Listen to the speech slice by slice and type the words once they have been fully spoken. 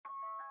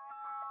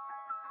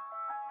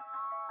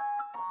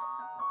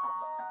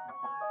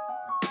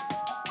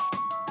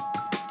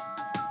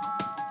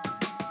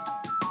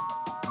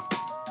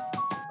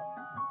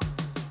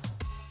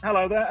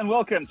Hello there, and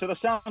welcome to the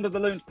Sound of the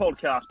Loons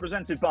podcast,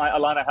 presented by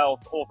Allina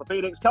Health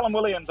Orthopaedics. Callum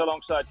Williams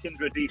alongside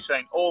Kyndra de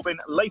St. Aubin.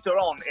 Later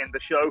on in the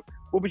show,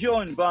 we'll be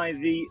joined by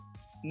the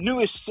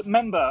newest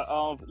member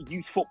of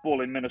youth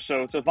football in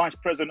Minnesota, Vice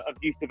President of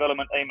Youth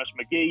Development Amos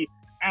McGee,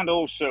 and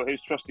also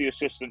his trusty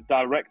assistant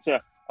director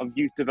of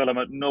Youth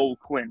Development, Noel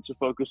Quinn, to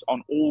focus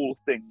on all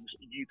things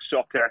youth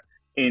soccer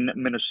in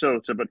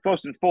Minnesota. But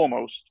first and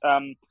foremost,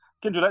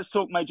 Kyndra, let's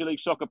talk Major League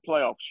Soccer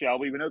playoffs, shall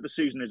we? We know the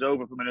season is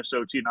over for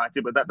Minnesota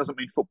United, but that doesn't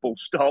mean football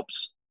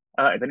stops.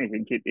 If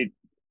anything, it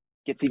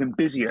gets even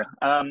busier.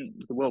 The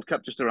World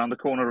Cup just around the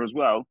corner as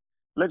well.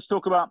 Let's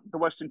talk about the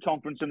Western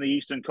Conference and the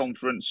Eastern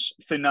Conference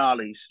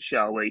finales,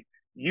 shall we?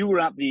 You were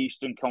at the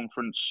Eastern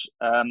Conference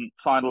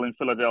final in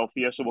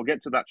Philadelphia, so we'll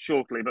get to that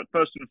shortly. But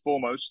first and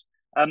foremost,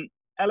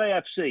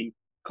 LAFC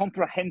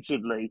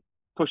comprehensively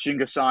pushing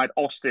aside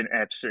Austin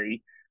FC.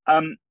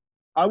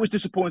 I was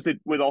disappointed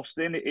with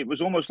Austin. It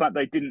was almost like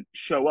they didn't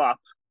show up.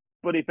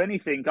 But if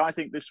anything, I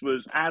think this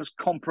was as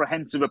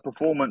comprehensive a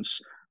performance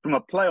from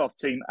a playoff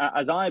team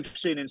as I've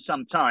seen in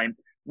some time,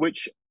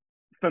 which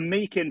for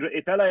me, Kyndra,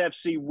 if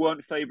LAFC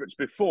weren't favourites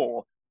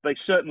before, they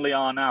certainly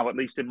are now, at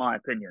least in my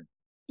opinion.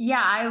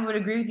 Yeah, I would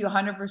agree with you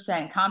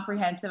 100%.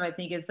 Comprehensive, I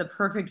think, is the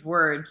perfect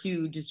word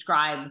to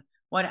describe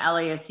what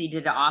LAFC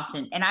did to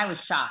Austin. And I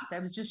was shocked. I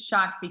was just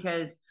shocked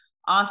because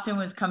Austin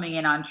was coming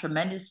in on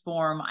tremendous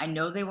form. I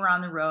know they were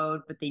on the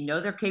road, but they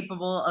know they're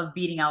capable of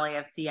beating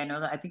LAFC. I know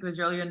that I think it was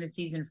earlier in the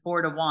season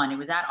 4-1. It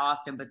was at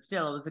Austin, but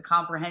still it was a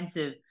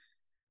comprehensive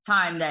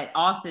time that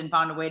Austin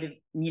found a way to,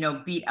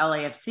 beat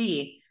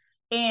LAFC.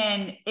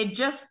 And it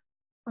just,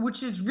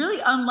 which is really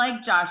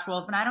unlike Josh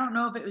Wolf. And I don't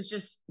know if it was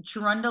just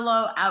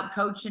Cherundolo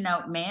out-coached and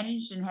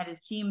out-managed and had his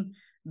team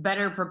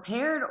better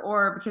prepared,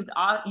 or because,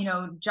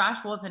 Josh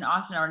Wolf and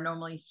Austin are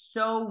normally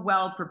so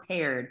well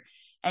prepared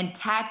and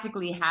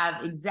tactically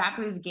have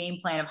exactly the game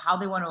plan of how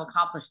they want to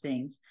accomplish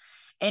things.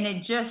 And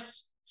it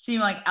just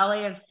seemed like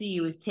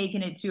LAFC was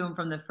taking it to them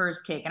from the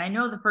first kick. And I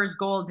know the first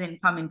goal didn't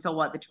come until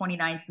the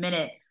 29th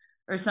minute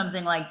or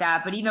something like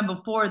that. But even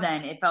before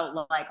then, it felt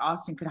like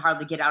Austin could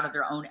hardly get out of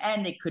their own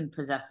end. They couldn't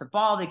possess the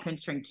ball. They couldn't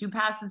string two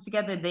passes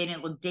together. They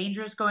didn't look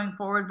dangerous going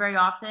forward very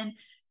often.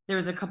 There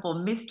was a couple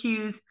of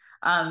miscues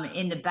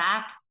in the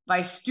back by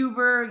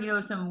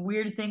Stuber, some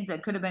weird things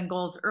that could have been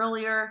goals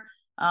earlier.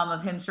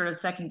 Of him sort of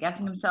second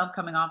guessing himself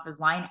coming off his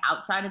line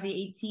outside of the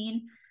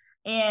 18.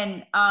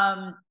 And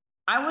I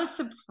was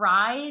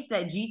surprised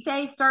that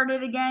Gite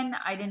started again.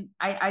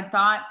 I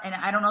thought, and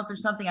I don't know if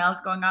there's something else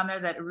going on there,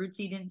 that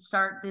Urruti didn't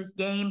start this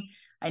game.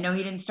 I know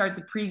he didn't start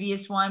the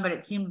previous one, but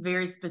it seemed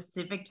very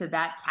specific to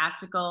that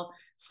tactical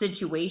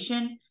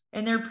situation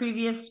in their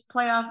previous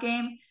playoff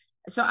game.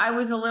 So I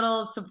was a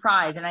little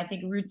surprised. And I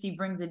think Urruti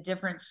brings a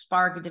different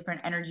spark, a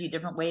different energy, a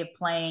different way of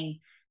playing.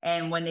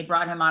 And when they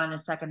brought him on in the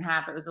second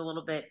half, it was a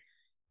little bit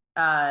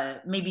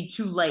maybe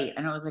too late.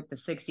 I know it was like the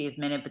 60th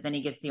minute, but then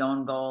he gets the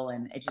own goal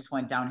and it just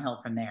went downhill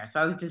from there.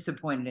 So I was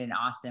disappointed in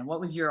Austin. What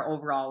was your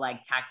overall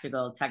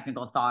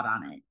technical thought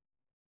on it?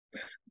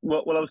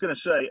 Well, I was going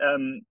to say,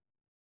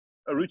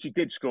 Urruti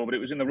did score, but it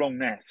was in the wrong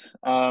net.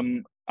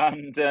 And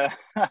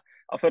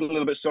I felt a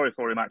little bit sorry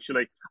for him,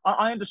 actually.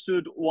 I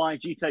understood why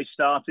Gite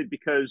started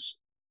because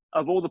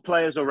of all the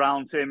players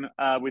around him,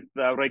 with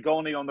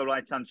Regoni on the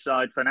right-hand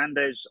side,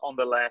 Fernandez on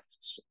the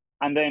left,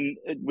 and then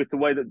with the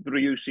way that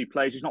Driussi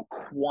plays, he's not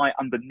quite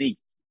underneath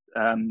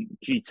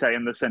Gite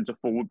in the centre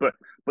forward, but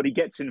he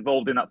gets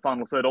involved in that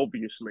final third,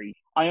 obviously.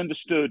 I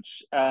understood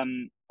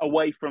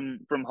away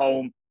from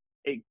home,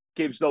 it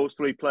gives those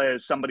three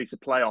players somebody to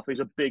play off. He's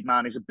a big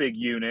man, he's a big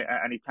unit,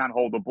 and he can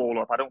hold the ball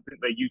up. I don't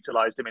think they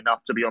utilised him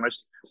enough, to be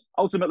honest.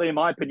 Ultimately, in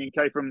my opinion,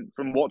 Kay, from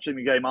watching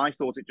the game, I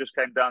thought it just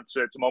came down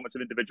to moments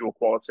of individual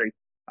quality.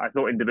 I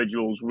thought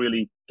individuals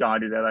really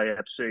guided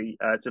LAFC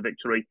to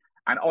victory.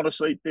 And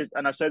honestly,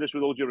 and I say this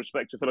with all due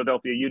respect to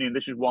Philadelphia Union,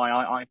 this is why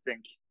I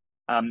think,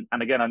 and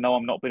again, I know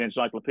I'm not being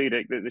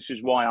encyclopedic, this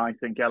is why I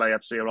think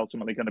LAFC are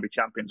ultimately going to be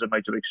champions of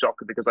Major League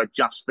Soccer, because I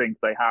just think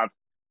they have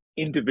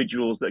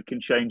individuals that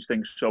can change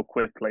things so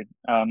quickly.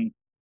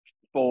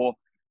 For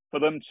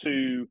them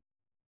to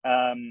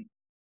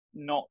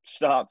not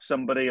start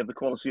somebody of the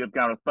quality of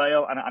Gareth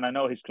Bale, and I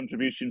know his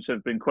contributions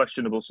have been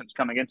questionable since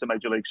coming into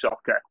Major League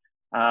Soccer,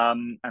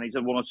 and he's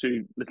had one or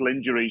two little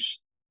injuries.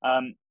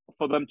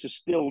 For them to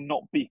still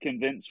not be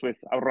convinced with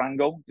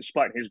Arango,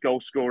 despite his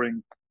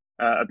goal-scoring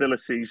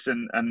abilities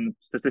and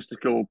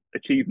statistical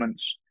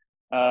achievements,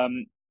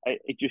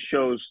 it just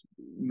shows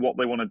what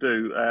they want to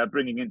do.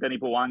 Bringing in Denny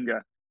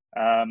Bouanga,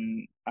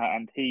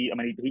 and he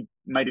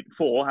made it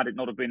 4 had it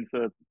not have been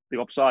for the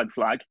offside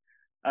flag.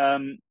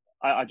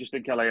 I just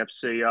think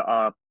LAFC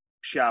are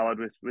showered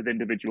with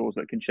individuals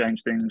that can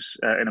change things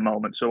in a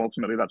moment. So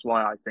ultimately, that's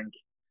why I think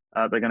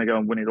they're going to go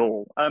and win it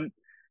all.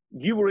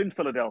 You were in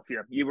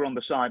Philadelphia. You were on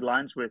the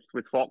sidelines with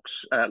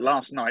Fox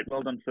last night.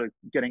 Well done for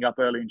getting up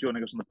early and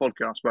joining us on the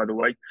podcast, by the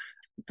way.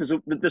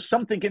 There's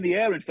something in the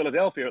air in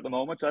Philadelphia at the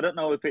moment. I don't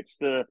know if it's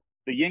the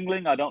the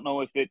Yingling. I don't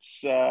know if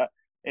it's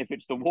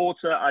the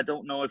water. I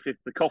don't know if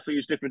the coffee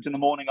is different in the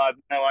morning. I have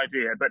no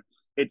idea. But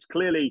it's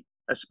clearly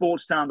a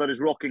sports town that is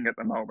rocking at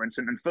the moment.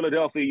 And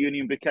Philadelphia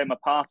Union became a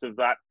part of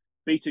that,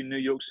 beating New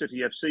York City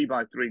FC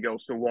by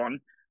 3-1.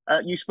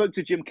 You spoke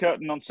to Jim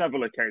Curtin on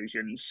several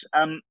occasions.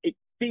 It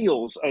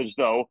feels as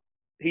though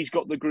he's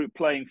got the group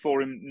playing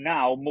for him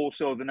now more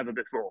so than ever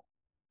before.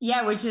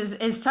 Yeah, which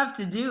is tough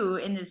to do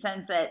in the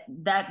sense that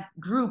that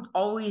group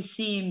always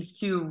seems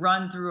to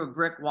run through a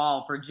brick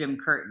wall for Jim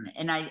Curtin.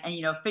 And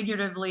you know,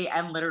 figuratively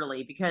and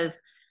literally, because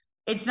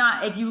it's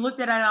not, if you looked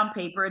at it on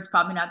paper, it's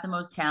probably not the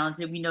most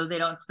talented. We know they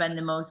don't spend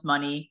the most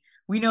money.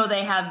 We know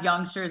they have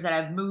youngsters that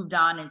have moved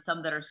on and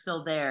some that are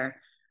still there.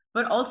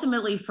 But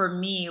ultimately, for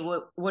me,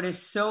 what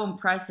is so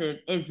impressive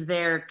is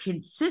their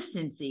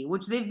consistency,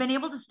 which they've been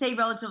able to stay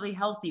relatively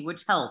healthy,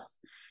 which helps.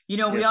 You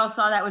know, we all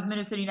saw that with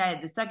Minnesota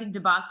United. The second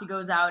Dibassy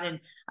goes out,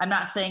 and I'm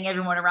not saying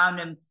everyone around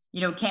him,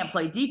 you know, can't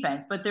play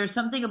defense, but there's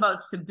something about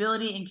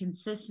stability and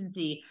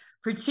consistency,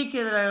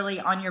 particularly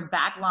on your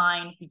back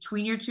line,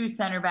 between your two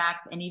center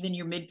backs, and even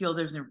your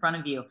midfielders in front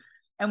of you.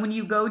 And when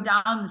you go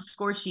down the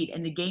score sheet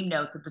and the game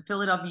notes of the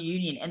Philadelphia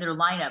Union and their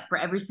lineup for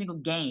every single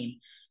game,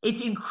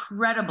 it's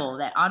incredible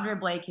that Andre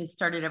Blake has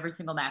started every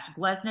single match.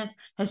 Glesnes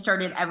has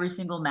started every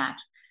single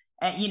match.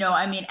 You know,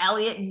 I mean,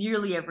 Elliott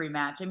nearly every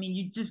match. I mean,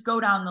 you just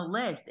go down the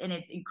list and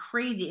it's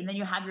crazy. And then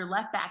you have your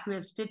left back who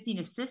has 15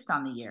 assists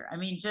on the year. I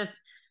mean, just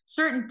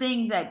certain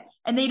things that,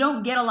 and they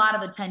don't get a lot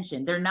of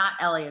attention. They're not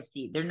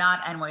LAFC. They're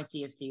not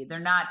NYCFC. They're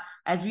not,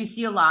 as we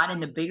see a lot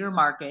in the bigger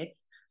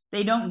markets,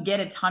 they don't get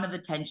a ton of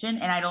attention.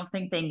 And I don't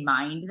think they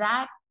mind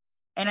that.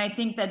 And I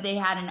think that they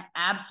had an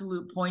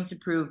absolute point to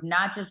prove,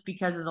 not just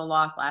because of the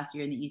loss last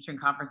year in the Eastern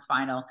Conference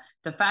Final,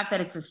 the fact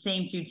that it's the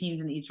same two teams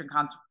in the Eastern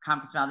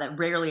Conference Final, that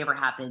rarely ever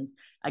happens,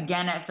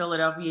 again at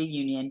Philadelphia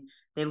Union.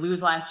 They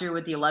lose last year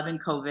with the 11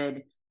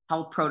 COVID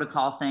health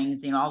protocol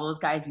things, you know, all those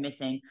guys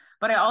missing.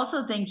 But I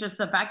also think just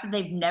the fact that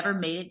they've never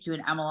made it to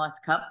an MLS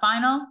Cup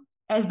final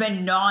has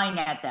been gnawing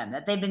at them,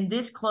 that they've been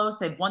this close.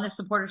 They've won the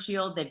Supporter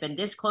Shield. They've been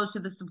this close to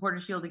the Supporter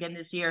Shield again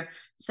this year,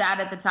 sat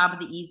at the top of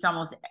the East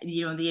almost,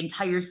 you know, the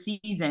entire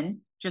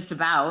season, just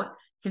about.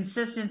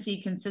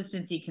 Consistency.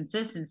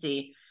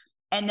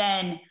 And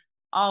then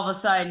all of a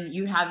sudden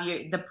you have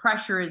the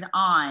pressure is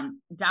on,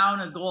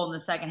 down a goal in the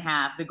second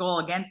half, the goal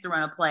against the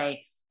run of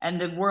play, and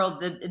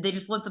they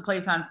just lit the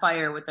place on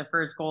fire with the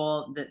first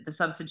goal, the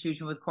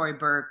substitution with Corey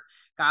Burke.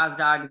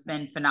 Gazdag has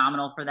been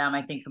phenomenal for them.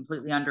 I think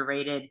completely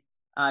underrated.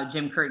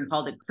 Jim Curtin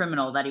called it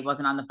criminal that he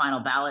wasn't on the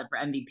final ballot for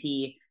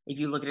MVP, if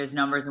you look at his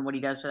numbers and what he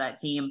does for that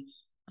team.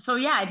 So,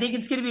 yeah, I think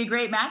it's going to be a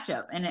great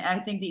matchup. And I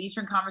think the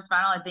Eastern Conference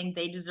Final, I think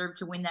they deserve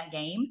to win that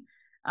game.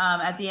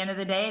 At the end of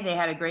the day, they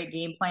had a great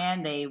game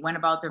plan. They went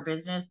about their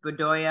business.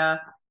 Bedoya,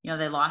 you know,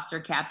 they lost their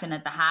captain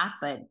at the half,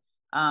 but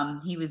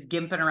he was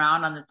gimping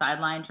around on the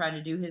sideline trying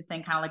to do his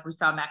thing, kind of like we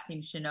saw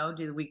Maxime Chanot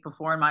do the week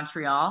before in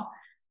Montreal.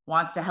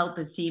 Wants to help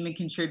his team and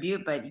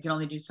contribute, but you can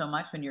only do so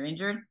much when you're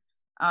injured.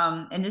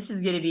 And this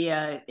is going to be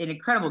an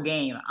incredible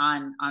game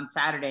on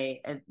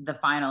Saturday at the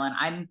final.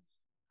 And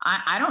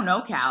I don't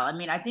know, Cal. I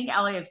mean, I think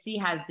LAFC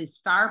has the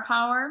star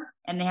power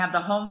and they have the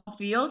home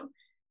field.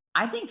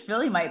 I think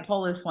Philly might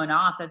pull this one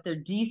off if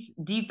their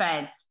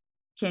defense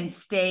can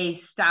stay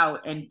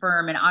stout and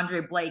firm, and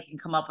Andre Blake can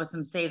come up with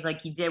some saves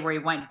like he did where he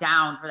went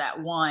down for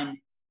that one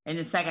in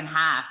the second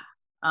half,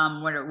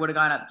 when it would have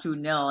gone up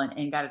 2-0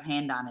 and got his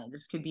hand on it.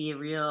 This could be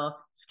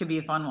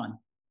a fun one.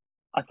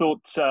 I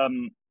thought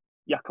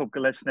Jakub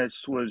Glesnes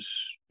was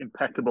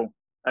impeccable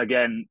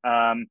again.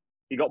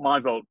 He got my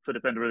vote for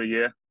Defender of the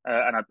Year,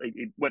 and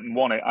he went and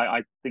won it.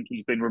 I think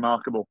he's been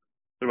remarkable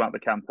throughout the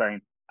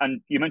campaign. And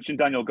you mentioned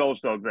Daniel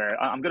Gazdag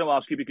there. I'm going to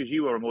ask you, because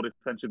you are a more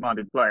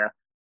defensive-minded player,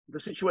 the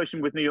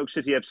situation with New York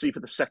City FC for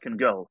the second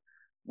goal.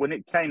 When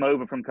it came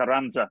over from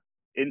Carranza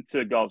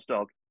into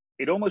Gazdag,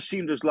 it almost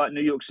seemed as like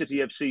New York City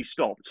FC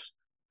stopped.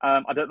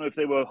 I don't know if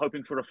they were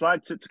hoping for a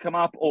flag to come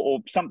up or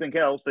something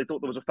else. They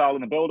thought there was a foul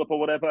in the build-up or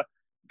whatever.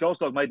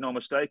 Gazdag made no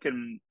mistake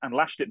and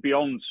lashed it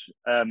beyond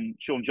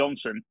Sean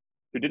Johnson,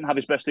 who didn't have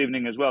his best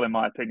evening as well, in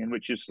my opinion,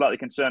 which is slightly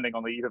concerning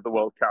on the eve of the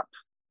World Cup.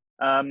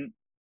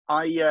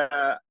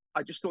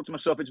 I just thought to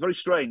myself, it's very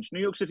strange. New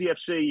York City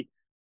FC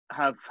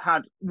have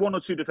had one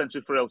or two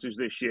defensive frailties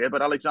this year,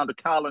 but Alexander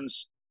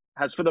Callens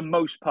has, for the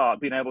most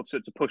part, been able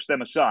to push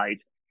them aside.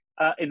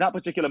 In that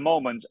particular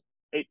moment,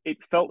 it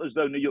felt as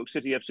though New York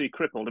City FC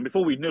crippled. And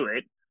before we knew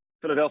it,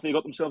 Philadelphia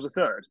got themselves a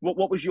third.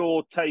 What was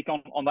your take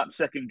on that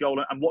second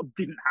goal, and what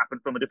didn't happen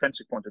from a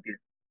defensive point of view?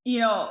 You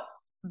know,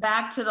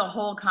 back to the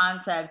whole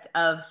concept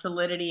of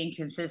solidity and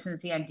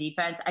consistency on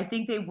defense, I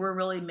think they were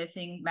really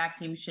missing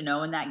Maxime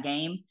Chanot in that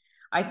game.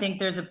 I think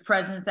there's a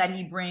presence that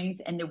he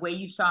brings, and the way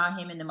you saw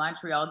him in the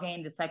Montreal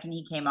game, the second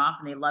he came off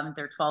in the 11th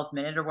or 12th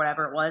minute or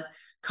whatever it was,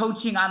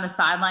 coaching on the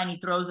sideline, he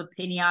throws a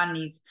pinion and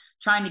he's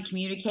trying to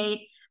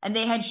communicate. And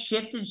they had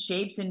shifted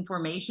shapes and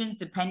formations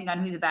depending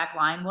on who the back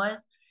line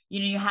was. You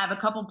know, you have a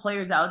couple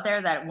players out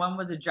there that one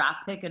was a drop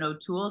pick in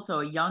O'Toole, so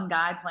a young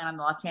guy playing on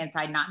the left-hand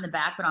side, not in the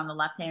back, but on the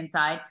left-hand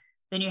side.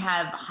 Then you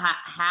have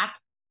Hack,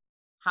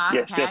 Hack,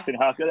 Yes, Hack, Justin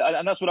Haak,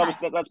 and that's what I was.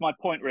 Hack. That's my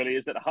point, really,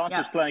 is that Haak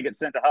was Yep. playing at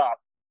centre half.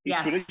 He's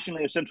Yes.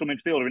 traditionally a central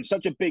midfielder in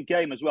such a big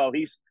game as well.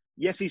 He's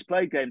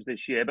played games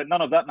this year, but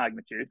none of that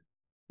magnitude.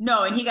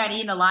 No, and he got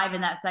eaten alive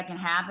in that second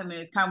half. I mean, it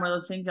was kind of one of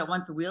those things that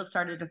once the wheels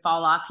started to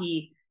fall off,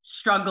 he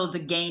struggled to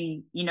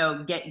gain,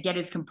 get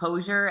his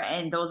composure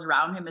and those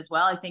around him as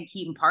well. I think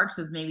Keaton Parks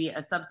was maybe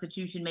a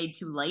substitution made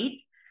too late.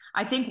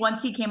 I think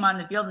once he came on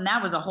the field, and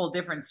that was a whole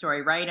different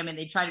story, right? I mean,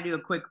 they try to do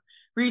a quick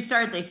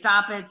restart, they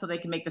stop it so they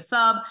can make the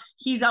sub.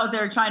 He's out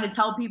there trying to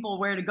tell people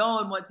where to go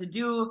and what to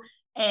do.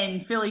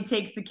 And Philly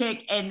takes the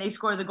kick and they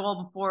score the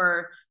goal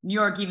before New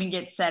York even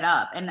gets set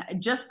up. And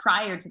just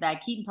prior to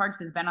that, Keaton Parks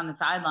has been on the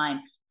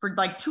sideline for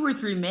like 2 or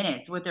 3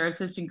 minutes with their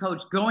assistant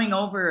coach going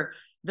over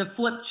the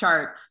flip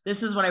chart.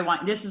 This is what I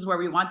want. This is where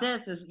we want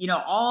this. Is,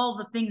 all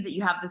the things that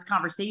you have this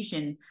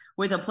conversation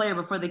with a player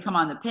before they come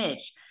on the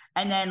pitch.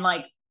 And then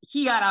like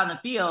he got on the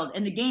field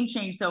and the game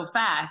changed so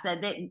fast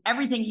that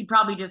everything he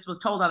probably just was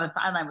told on the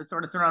sideline was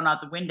sort of thrown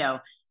out the window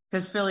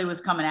because Philly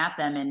was coming at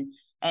them.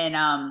 And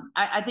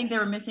I think they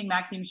were missing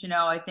Maxime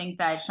Chanot. I think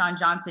that Sean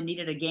Johnson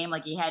needed a game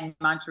like he had in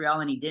Montreal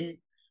and he didn't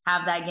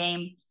have that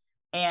game.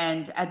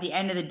 And at the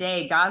end of the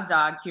day,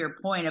 Gazdag, to your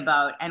point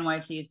about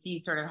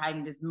NYCFC sort of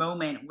having this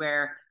moment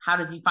where how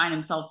does he find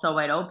himself so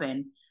wide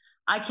open?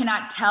 I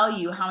cannot tell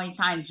you how many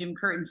times Jim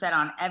Curtin said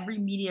on every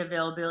media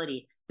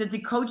availability that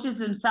the coaches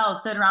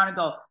themselves sit around and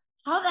go,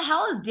 how the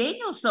hell is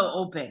Daniel so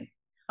open?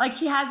 Like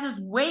he has this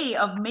way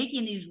of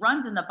making these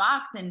runs in the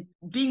box and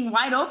being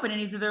wide open and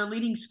he's their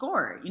leading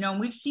scorer. And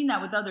we've seen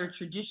that with other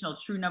traditional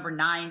true number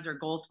 9s or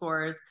goal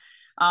scorers.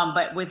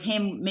 But with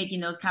him making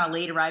those kind of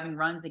late arriving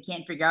runs, they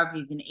can't figure out if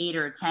he's an 8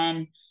 or a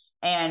 10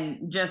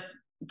 and just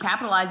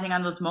capitalizing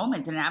on those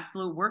moments in an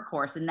absolute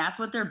workhorse. And that's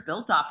what they're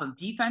built off of,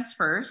 defense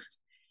first.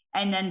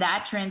 And then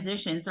that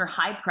transitions. Their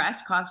high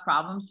press caused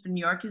problems for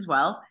New York as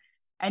well.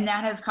 And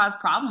that has caused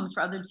problems for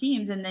other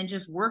teams. And then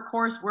just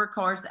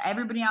workhorse.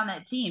 Everybody on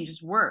that team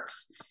just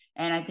works.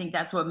 And I think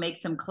that's what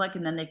makes them click.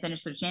 And then they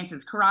finish their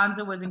chances.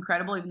 Carranza was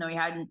incredible, even though he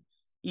hadn't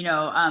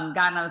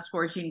gotten on the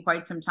score sheet in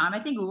quite some time. I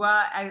think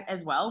Ua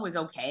as well was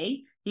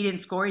okay. He didn't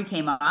score. He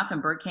came off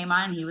and Burt came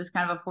on. He was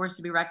kind of a force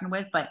to be reckoned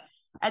with. But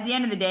at the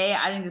end of the day,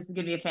 I think this is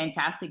going to be a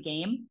fantastic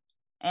game.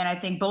 And I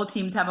think both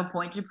teams have a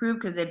point to prove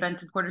because they've been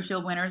Supporter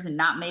Shield winners and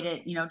not made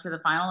it, to the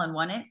final and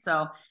won it.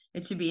 So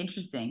it should be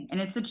interesting.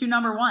 And it's the 2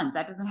 number 1s.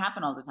 That doesn't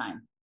happen all the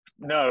time.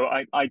 No,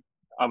 I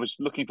was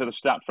looking for the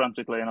stat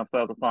frantically and I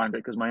failed to find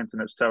it because my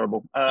internet's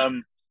terrible.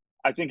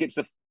 I think it's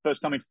the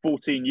first time in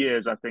 14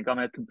 years, I think. I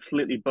may have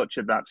completely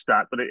butchered that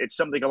stat, but it's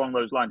something along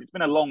those lines. It's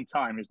been a long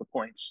time, is the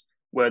points,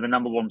 where the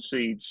number 1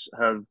 seeds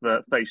have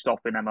faced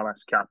off in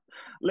MLS Cup.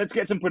 Let's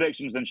get some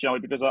predictions then, shall we?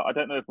 Because I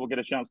don't know if we'll get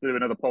a chance to do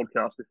another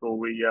podcast before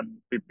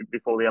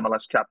before the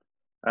MLS Cup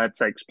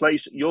takes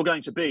place. You're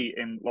going to be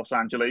in Los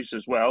Angeles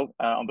as well,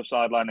 on the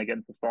sideline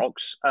again for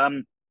Fox.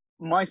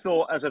 My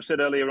thought, as I've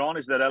said earlier on,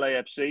 is that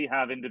LAFC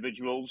have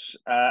individuals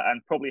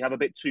and probably have a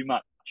bit too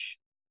much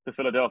for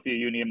Philadelphia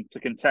Union to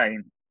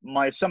contain.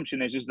 My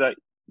assumption is that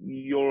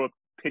your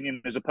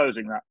opinion is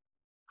opposing that.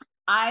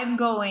 I'm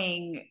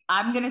going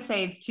to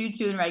say it's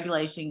 2-2 in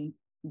regulation,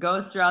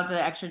 goes throughout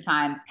the extra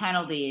time,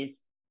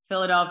 penalties.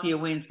 Philadelphia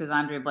wins because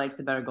Andre Blake's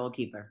the better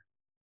goalkeeper.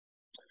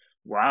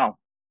 Wow.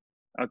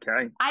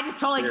 Okay. I just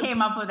totally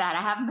came up with that.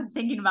 I haven't been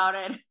thinking about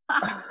it.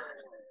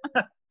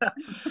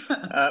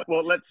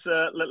 Well, let's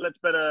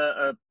bet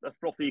a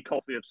frothy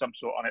coffee of some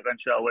sort on it then,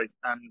 shall we?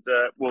 And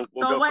we'll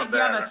so go what, from do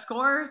there. You have a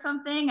score or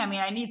something? I mean,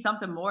 I need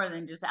something more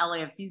than just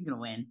LAFC's going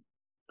to win.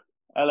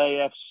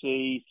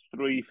 LAFC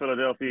 3,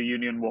 Philadelphia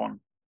Union 1.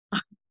 All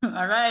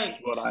right.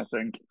 That's what I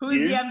think.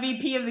 Who's the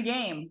MVP of the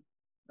game?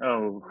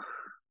 Oh,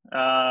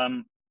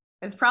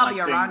 it's probably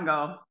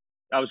Arango.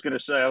 I was going to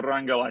say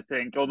Arango, I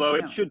think, although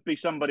it should be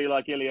somebody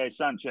like Ilie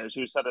Sanchez,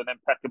 who's had an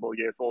impeccable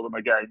year for them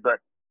again, but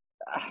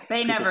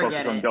they never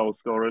get it. On goal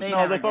scorers. They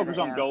focus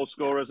on goal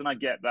scorers, and I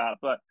get that,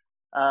 but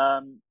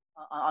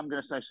I'm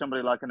going to say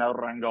somebody like an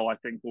Arango, I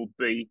think, will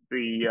be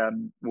the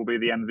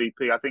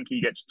MVP. I think he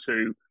gets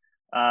 2.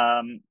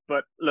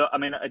 But look, I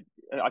mean,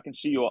 I can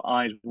see your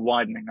eyes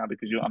widening now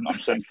because I'm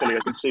saying Philly are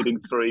conceding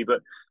 3,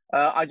 but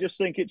I just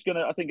think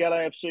I think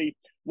LAFC,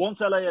 once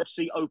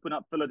LAFC open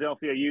up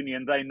Philadelphia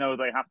Union, they know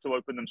they have to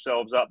open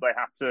themselves up. They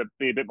have to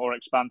be a bit more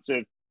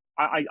expansive.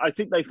 I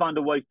think they find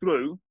a way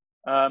through,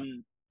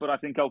 but I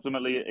think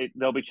ultimately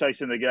they'll be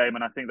chasing the game,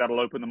 and I think that'll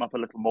open them up a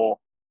little more.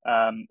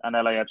 And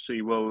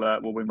LAFC will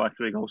win by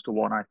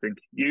 3-1, I think.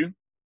 You?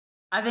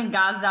 I think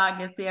Gazdag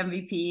gets the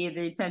MVP,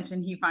 the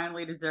attention he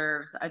finally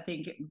deserves. I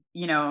think,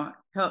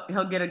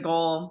 he'll get a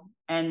goal.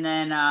 And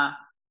then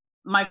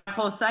my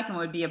close second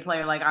would be a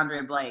player like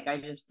Andre Blake. I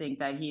just think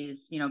that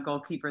he's,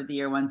 goalkeeper of the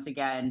year once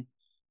again.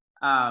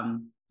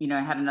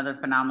 Had another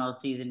phenomenal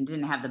season.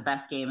 Didn't have the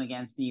best game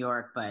against New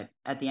York, but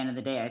at the end of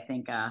the day, I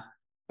think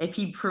if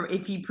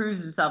he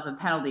proves himself in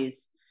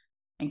penalties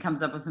and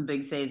comes up with some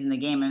big saves in the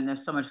game, and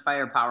there's so much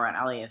firepower on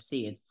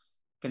LAFC, it's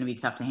going to be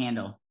tough to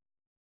handle.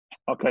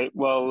 Okay,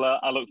 well,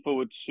 I look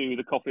forward to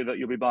the coffee that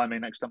you'll be buying me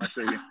next time I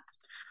see you.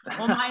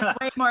 Well, mine's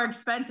way more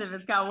expensive.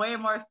 It's got way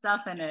more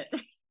stuff in it.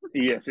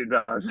 Yes, it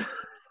does.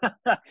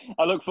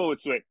 I look forward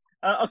to it.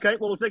 Okay,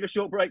 well, we'll take a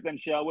short break then,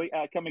 shall we?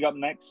 Coming up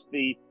next,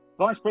 the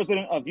Vice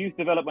President of Youth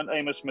Development,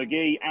 Amos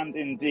McGee, and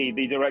indeed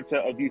the Director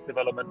of Youth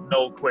Development,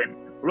 Noel Quinn,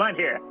 right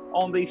here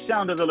on the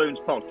Sound of the Loons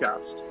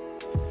podcast.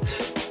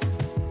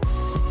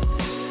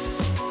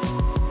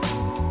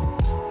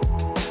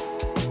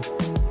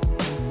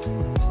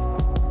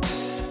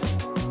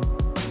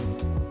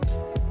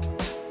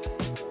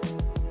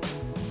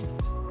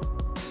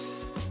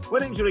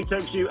 When injury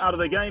takes you out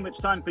of the game, it's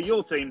time for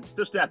your team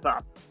to step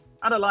up.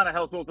 At Allina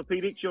Health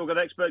Orthopedics, you'll get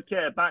expert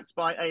care backed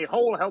by a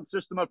whole health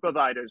system of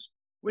providers.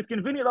 With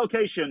convenient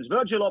locations,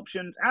 virtual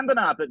options, and an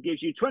app that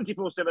gives you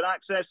 24/7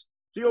 access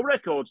to your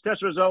records,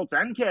 test results,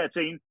 and care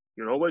team,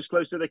 you're always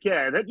close to the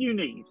care that you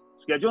need.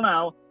 Schedule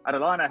now at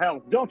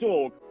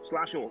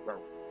allinahealth.org/ortho.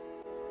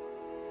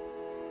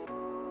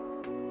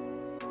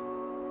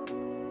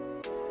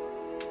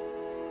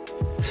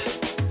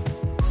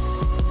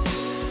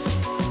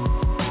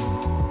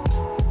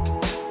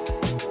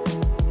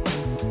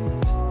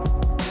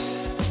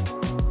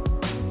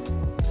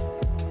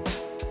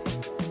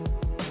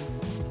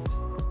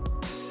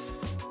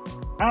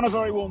 And a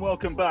very warm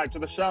welcome back to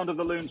the Sound of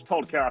the Loons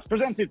podcast,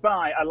 presented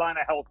by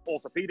Allina Health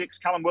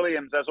Orthopedics. Callum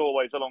Williams, as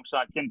always,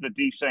 alongside Kindred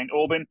D. St.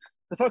 Aubin.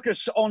 The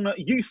focus on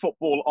youth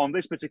football on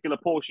this particular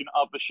portion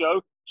of the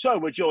show. So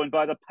we're joined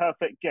by the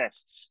perfect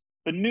guests.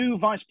 The new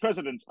Vice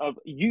President of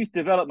Youth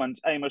Development,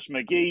 Amos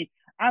McGee,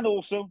 and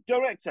also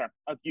Director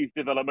of Youth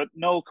Development,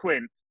 Noel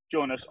Quinn,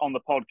 join us on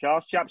the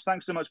podcast. Chaps,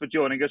 thanks so much for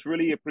joining us.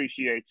 Really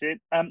appreciate it.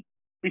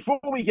 Before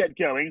we get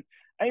going,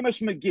 Amos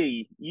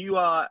McGee, you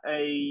are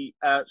a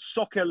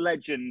soccer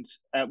legend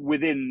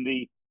within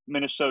the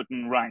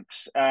Minnesotan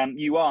ranks.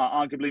 You are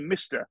arguably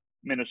Mr.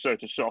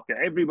 Minnesota Soccer.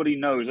 Everybody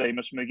knows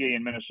Amos McGee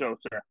in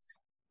Minnesota.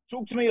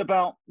 Talk to me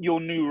about your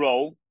new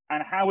role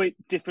and how it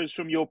differs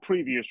from your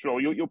previous role.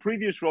 Your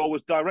previous role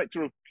was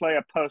Director of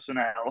Player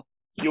Personnel.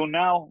 You're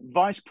now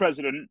Vice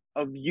President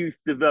of Youth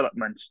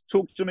Development.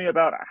 Talk to me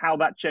about how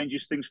that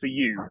changes things for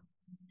you.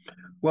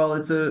 Well,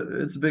 it's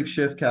a big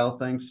shift, Cal.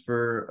 Thanks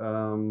for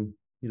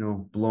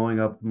blowing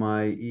up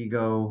my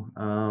ego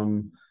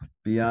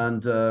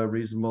beyond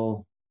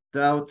reasonable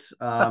doubt.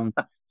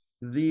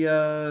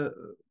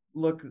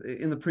 Look,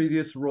 in the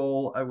previous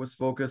role, I was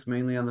focused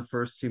mainly on the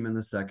first team and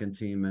the second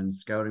team and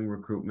scouting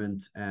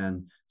recruitment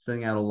and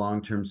setting out a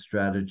long-term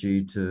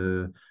strategy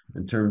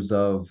in terms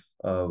of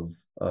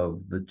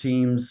the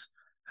teams,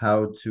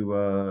 how to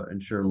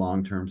ensure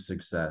long-term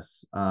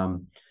success.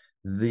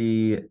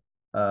 The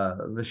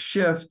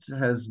shift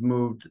has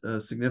moved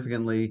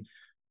significantly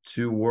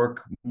to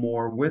work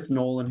more with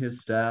Noel and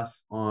his staff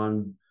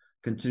on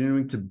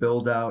continuing to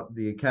build out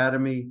the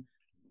academy,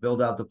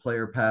 build out the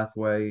player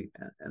pathway,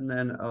 and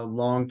then a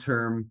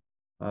long-term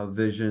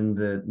vision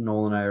that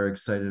Noel and I are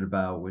excited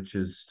about, which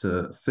is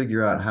to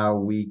figure out how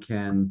we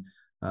can,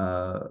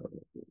 at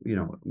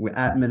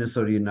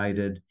Minnesota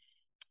United,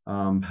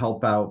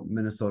 help out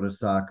Minnesota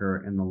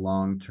soccer in the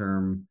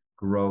long-term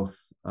growth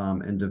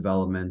and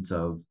development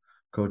of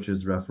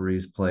coaches,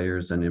 referees,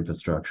 players, and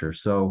infrastructure.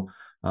 So,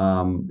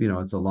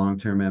 it's a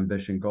long-term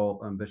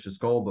ambitious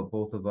goal, but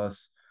both of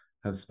us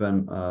have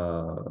spent,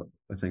 I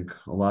think,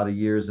 a lot of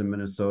years in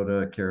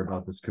Minnesota, care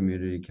about this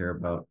community, care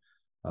about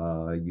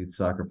youth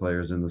soccer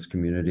players in this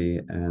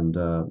community, and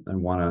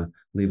want to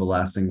leave a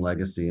lasting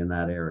legacy in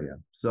that area.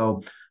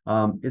 So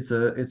it's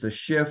a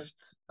shift.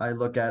 I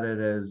look at it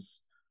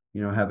as,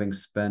 having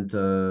spent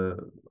a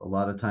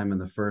lot of time in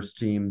the first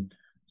team,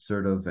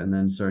 and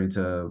then starting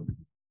to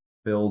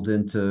build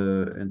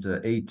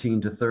into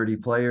 18 to 30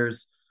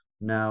 players.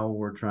 Now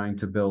we're trying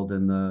to build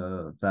in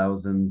the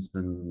thousands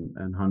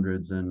and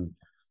hundreds and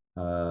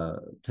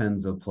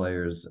tens of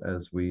players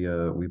as we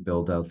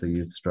build out the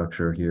youth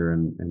structure here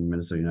in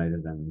Minnesota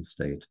United and the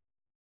state.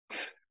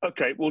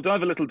 Okay, we'll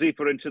dive a little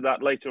deeper into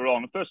that later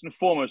on. First and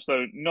foremost,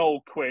 though,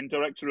 Noel Quinn,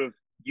 Director of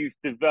Youth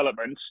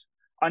Development.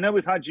 I know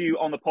we've had you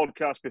on the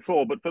podcast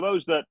before, but for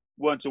those that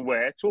weren't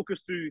aware, talk us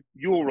through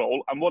your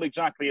role and what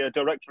exactly a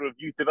Director of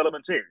Youth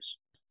Development is.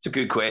 It's a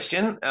good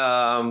question.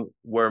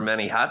 Wear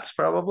many hats,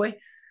 probably.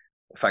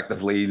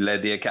 Effectively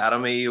led the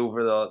academy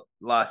over the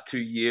last 2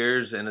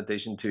 years, in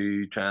addition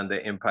to trying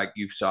to impact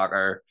youth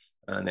soccer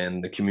and then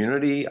the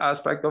community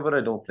aspect of it.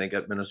 I don't think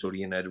at Minnesota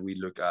United we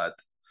look at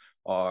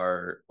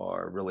our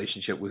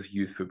relationship with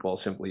youth football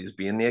simply as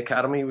being the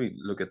academy. We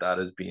look at that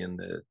as being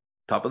the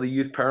top of the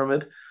youth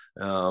pyramid.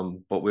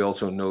 But we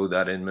also know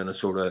that in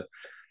Minnesota,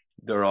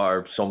 there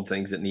are some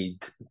things that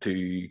need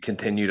to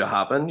continue to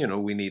happen.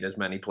 We need as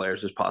many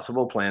players as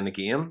possible playing the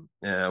game.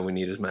 We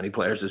need as many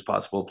players as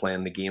possible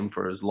playing the game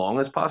for as long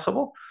as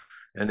possible.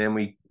 And then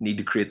we need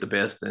to create the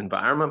best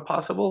environment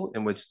possible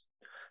in which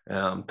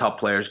top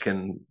players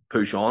can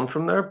push on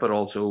from there, but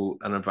also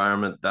an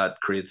environment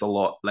that creates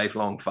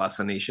lifelong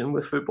fascination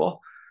with football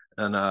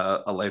and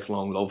a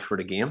lifelong love for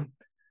the game.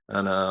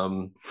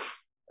 And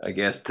I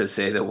guess to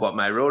say that what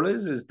my role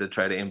is to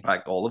try to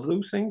impact all of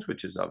those things,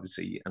 which is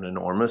obviously an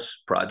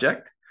enormous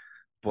project.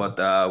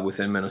 But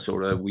within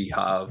Minnesota, we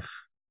have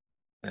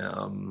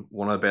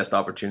one of the best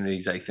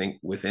opportunities, I think,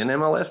 within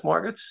MLS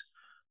markets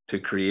to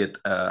create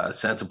a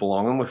sense of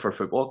belonging with our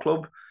football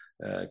club,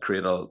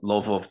 create a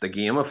love of the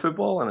game of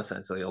football, and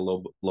essentially a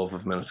love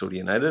of Minnesota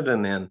United,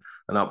 and then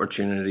an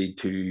opportunity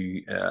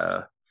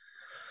to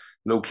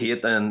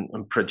locate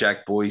and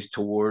project boys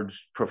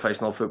towards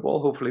professional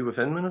football, hopefully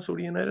within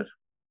Minnesota United.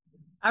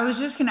 I was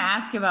just going to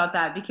ask about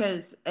that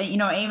because,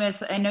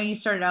 Amos, I know you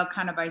started out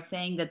kind of by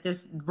saying that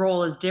this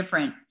role is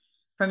different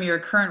from your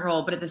current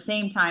role, but at the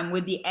same time,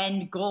 with the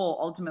end goal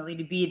ultimately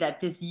to be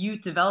that this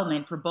youth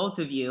development for both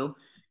of you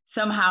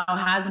somehow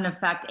has an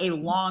effect, a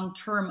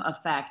long-term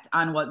effect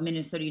on what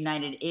Minnesota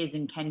United is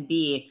and can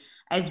be,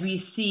 as we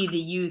see the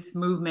youth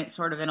movement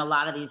sort of in a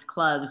lot of these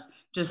clubs,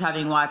 just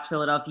having watched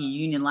Philadelphia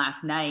Union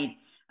last night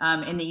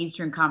in the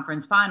Eastern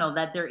Conference Final,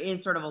 that there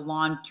is sort of a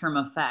long-term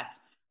effect,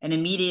 an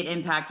immediate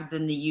impact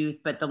within the youth,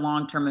 but the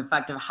long-term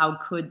effect of how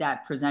could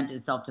that present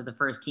itself to the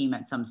first team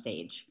at some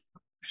stage?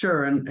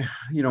 Sure. And,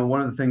 one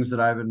of the things that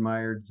I've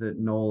admired that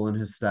Noel and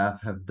his staff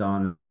have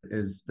done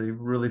is they've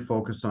really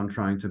focused on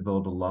trying to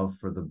build a love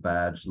for the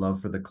badge,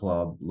 love for the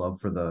club, love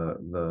for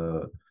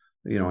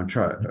and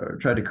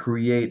try to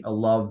create a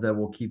love that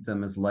will keep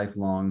them as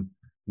lifelong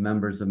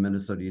members of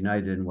Minnesota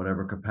United in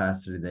whatever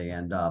capacity they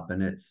end up.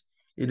 And it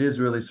is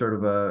really sort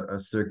of a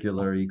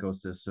circular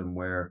ecosystem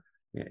where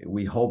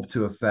we hope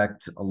to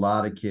affect a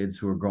lot of kids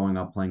who are growing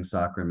up playing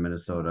soccer in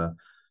Minnesota,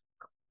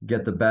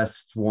 get the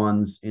best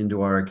ones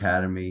into our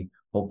academy,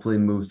 hopefully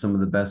move some of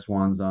the best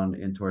ones on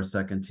into our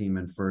second team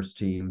and first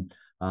team,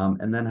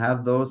 and then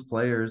have those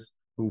players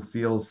who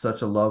feel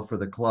such a love for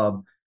the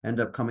club end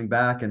up coming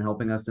back and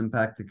helping us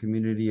impact the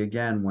community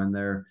again when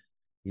they're,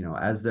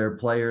 as their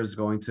players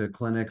going to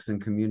clinics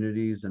and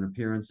communities and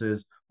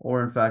appearances,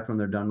 or in fact, when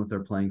they're done with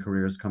their playing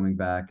careers, coming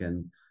back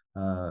and,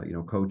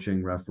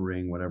 coaching,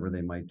 refereeing, whatever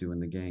they might do in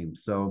the game.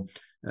 So,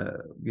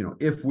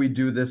 if we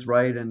do this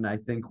right, and I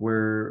think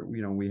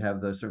we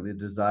have certainly the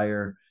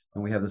desire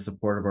and we have the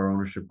support of our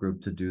ownership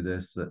group to do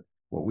this, that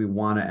what we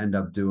want to end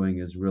up doing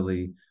is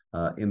really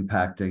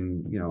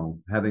impacting,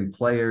 having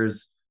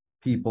players,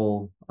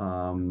 people,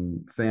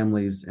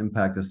 families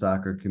impact the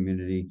soccer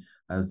community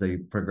as they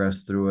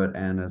progress through it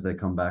and as they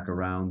come back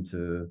around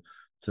to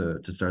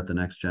start the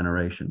next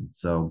generation.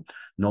 So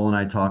Noel and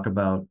I talk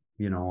about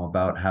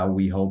how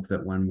we hope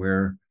that when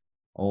we're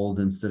old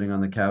and sitting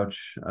on the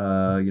couch,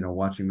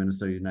 watching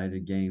Minnesota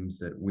United games,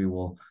 that we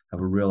will have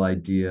a real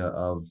idea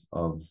of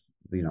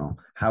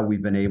how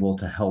we've been able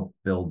to help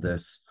build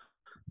this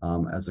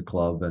as a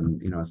club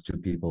and, as two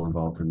people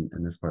involved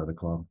in this part of the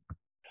club.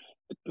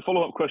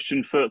 Follow-up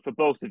question for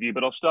both of you,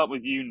 but I'll start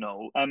with you,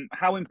 Noel.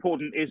 How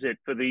important is it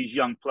for these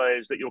young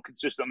players that you're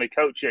consistently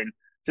coaching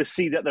to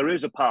see that there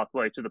is a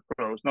pathway to the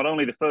pros, not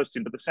only the first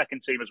team, but the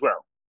second team as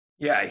well?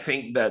 Yeah, I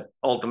think that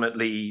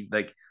ultimately,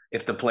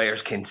 if the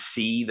players can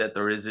see that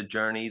there is a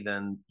journey,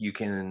 then you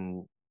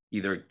can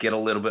either get a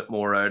little bit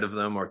more out of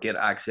them or get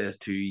access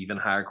to even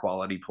higher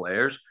quality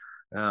players.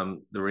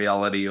 The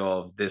reality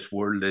of this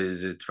world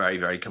is it's very,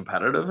 very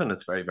competitive and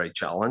it's very, very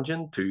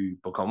challenging to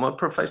become a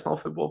professional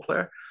football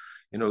player.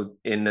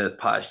 In the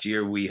past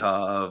year, we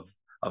have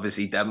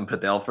obviously Devin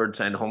Padelford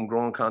signed a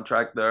homegrown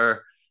contract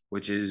there,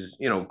 which is,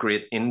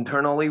 great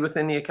internally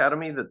within the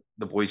academy that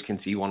the boys can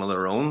see one of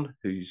their own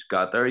who's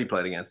got there. He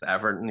played against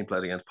Everton, he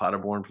played against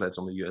Paderborn, played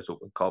some of the US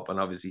Open Cup, and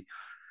obviously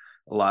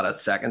a lot of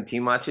second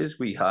team matches.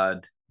 We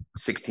had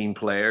 16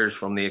 players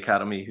from the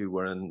academy who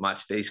were in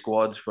match day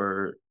squads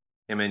for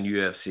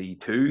MNUFC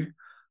 2.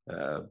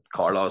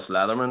 Carlos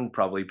Leatherman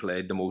probably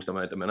played the most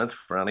amount of minutes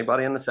for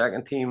anybody in the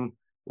second team,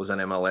 was an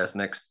MLS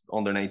Next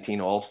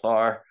Under-19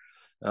 All-Star.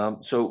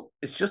 So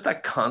it's just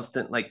that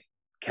constant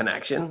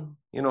connection.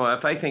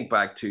 If I think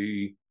back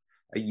to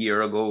a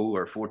year ago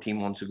or 14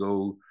 months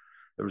ago,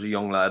 there was a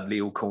young lad,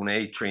 Leo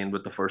Kone, trained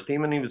with the first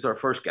team, and he was our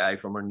first guy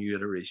from our new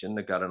iteration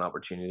that got an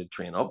opportunity to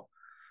train up.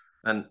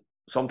 And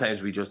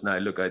sometimes we just now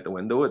look out the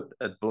window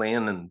at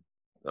Blaine and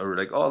are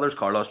like, oh, there's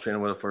Carlos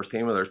training with the first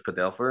team, or there's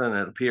Padelford, and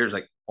it appears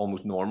like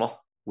almost normal,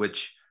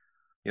 which,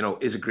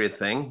 is a great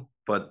thing.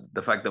 But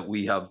the fact that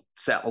we have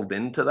settled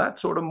into that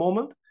sort of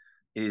moment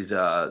is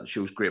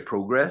shows great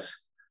progress.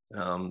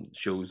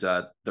 Shows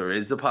that there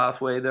is a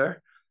pathway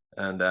there,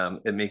 and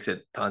it makes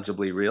it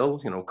tangibly real.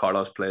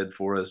 Carlos played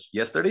for us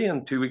yesterday,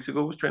 and 2 weeks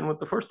ago was training with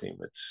the first team.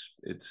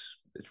 It's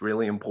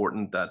really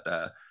important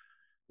that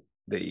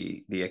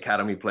the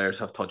academy players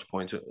have touch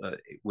points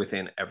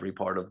within every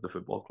part of the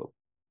football club.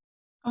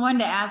 I wanted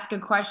to ask a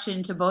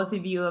question to both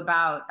of you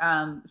about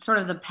sort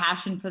of the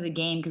passion for the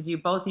game, because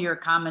both of your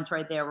comments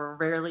right there were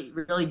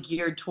really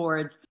geared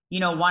towards,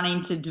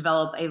 wanting to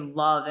develop a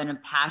love and a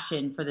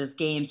passion for this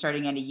game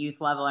starting at a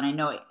youth level. And I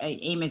know,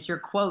 Amos, your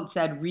quote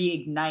said,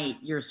 reignite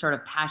your sort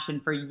of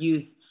passion for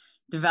youth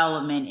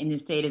development in the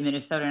state of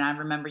Minnesota. And I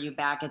remember you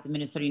back at the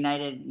Minnesota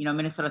United,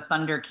 Minnesota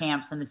Thunder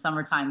camps in the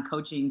summertime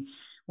coaching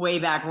way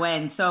back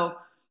when. So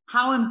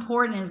how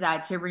important is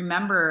that to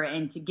remember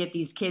and to get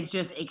these kids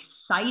just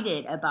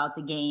excited about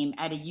the game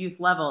at a youth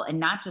level, and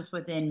not just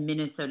within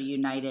Minnesota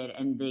United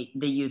and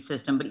the youth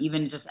system, but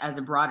even just as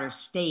a broader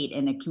state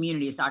and a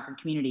community, a soccer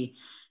community,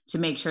 to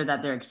make sure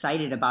that they're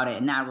excited about it,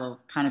 and that will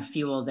kind of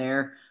fuel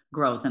their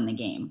growth in the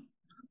game.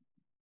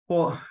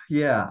 Well,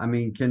 yeah, I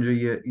mean,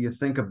 Kendra, you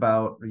think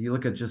about, you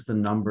look at just the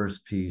numbers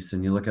piece,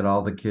 and you look at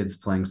all the kids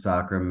playing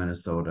soccer in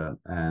Minnesota,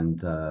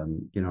 and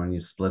and you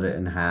split it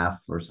in half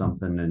or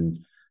something, and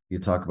you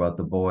talk about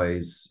the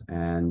boys,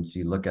 and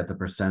you look at the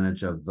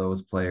percentage of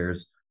those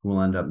players who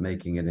will end up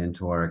making it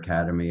into our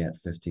academy at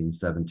 15,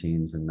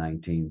 17s, and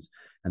 19s,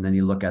 and then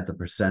you look at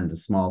the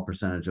small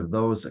percentage of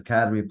those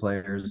academy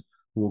players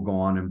who will go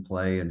on and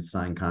play and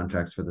sign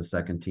contracts for the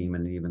second team,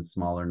 and an even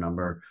smaller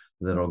number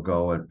that'll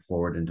go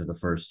forward into the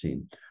first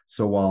team.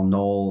 So while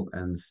Noel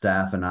and the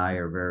staff and I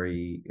are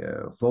very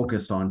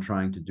focused on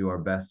trying to do our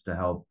best to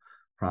help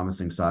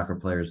promising soccer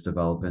players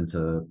develop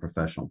into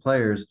professional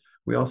players,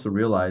 we also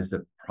realize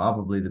that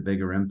probably the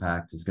bigger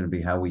impact is going to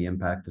be how we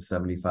impact the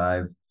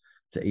 75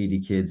 to 80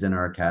 kids in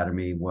our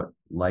academy, what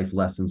life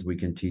lessons we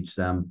can teach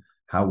them,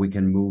 how we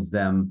can move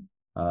them,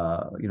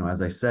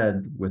 as I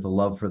said, with a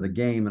love for the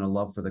game and a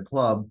love for the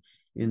club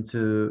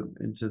into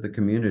the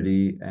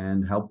community,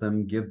 and help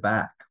them give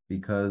back.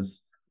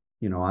 Because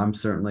I'm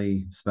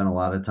certainly spent a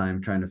lot of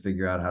time trying to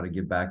figure out how to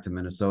give back to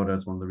Minnesota.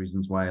 It's one of the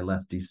reasons why I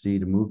left DC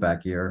to move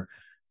back here.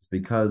 It's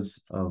because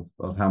of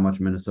how much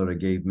Minnesota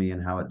gave me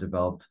and how it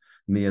developed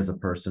me as a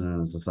person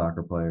and as a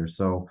soccer player.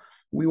 So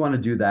we want to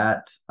do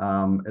that,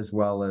 as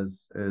well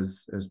as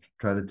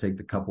try to take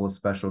the couple of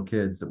special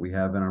kids that we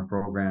have in our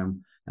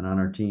program and on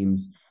our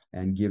teams,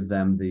 and give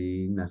them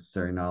the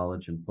necessary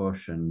knowledge and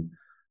push and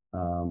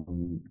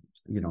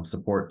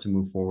support to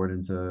move forward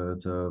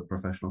into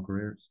professional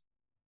careers.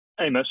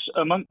 Amos,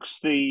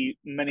 amongst the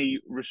many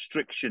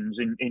restrictions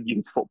in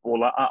youth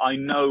football, I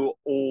know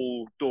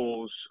all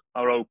doors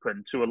are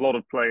open to a lot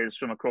of players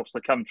from across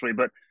the country,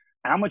 but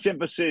how much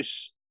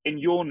emphasis in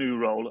your new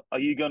role are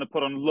you going to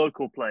put on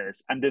local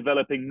players and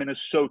developing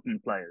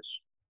Minnesotan players?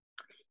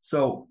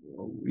 So,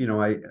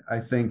 I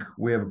think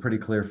we have a pretty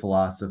clear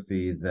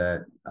philosophy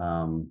that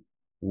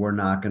we're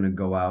not going to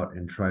go out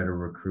and try to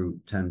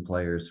recruit 10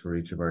 players for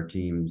each of our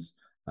teams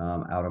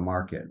out of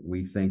market.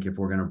 We think if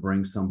we're going to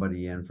bring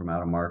somebody in from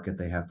out of market,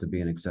 they have to be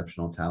an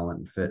exceptional talent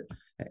and fit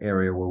an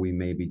area where we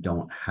maybe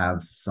don't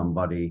have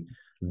somebody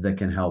that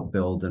can help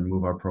build and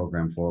move our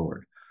program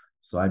forward.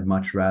 So I'd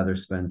much rather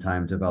spend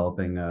time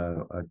developing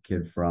a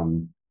kid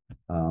from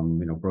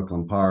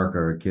Brooklyn Park,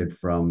 or a kid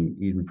from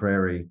Eden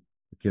Prairie,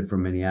 a kid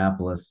from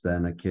Minneapolis,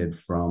 than a kid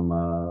from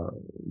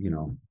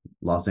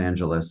Los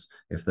Angeles,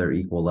 if they're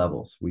equal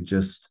levels. We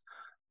just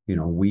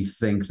we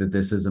think that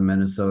this is a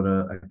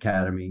Minnesota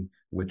academy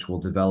which will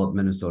develop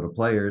Minnesota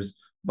players,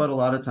 but a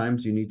lot of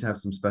times you need to have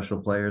some special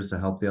players to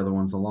help the other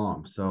ones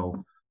along.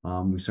 So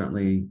we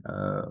certainly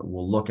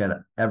will look at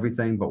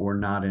everything, but we're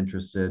not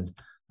interested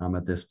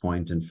at this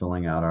point in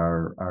filling out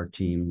our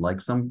team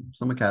like some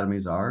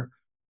academies are,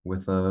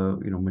 with a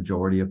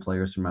majority of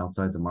players from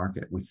outside the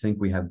market. We think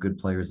we have good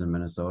players in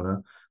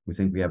Minnesota. We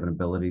think we have an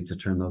ability to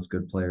turn those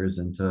good players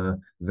into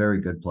very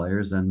good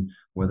players, and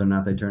whether or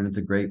not they turn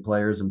into great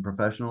players and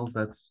professionals,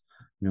 that's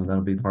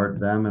that'll be part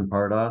them and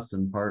part us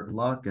and part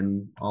luck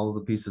and all of the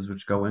pieces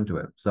which go into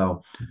it.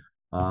 So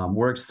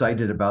we're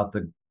excited about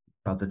the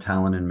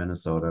talent in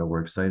Minnesota.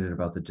 We're excited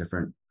about the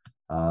different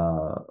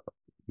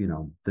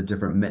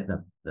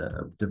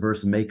the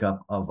diverse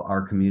makeup of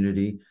our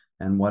community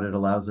and what it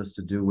allows us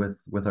to do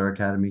with our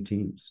academy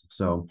teams.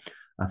 So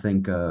I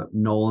think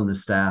Noel and the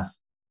staff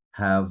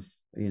have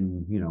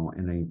in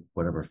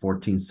a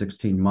 14,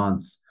 16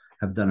 months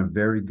have done a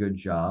very good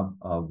job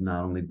of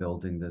not only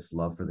building this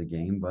love for the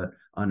game, but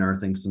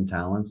unearthing some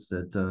talents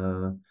that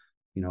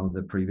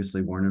that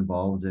previously weren't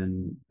involved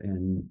in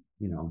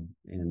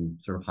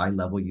sort of high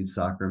level youth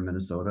soccer in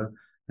Minnesota.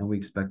 And we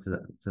expect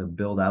to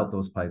build out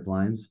those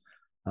pipelines,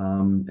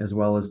 as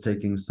well as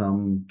taking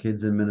some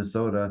kids in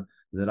Minnesota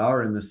that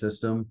are in the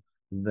system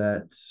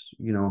that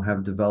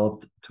have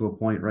developed to a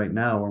point right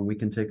now where we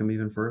can take them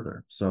even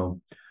further.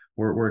 So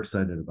we're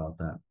excited about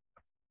that.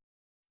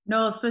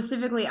 No,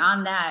 specifically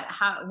on that,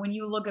 when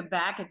you look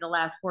back at the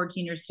last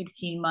 14 or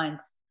 16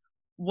 months,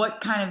 what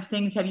kind of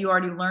things have you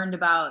already learned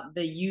about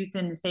the youth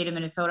in the state of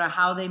Minnesota,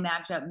 how they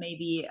match up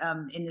maybe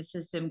in the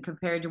system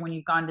compared to when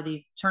you've gone to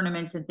these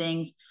tournaments and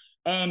things,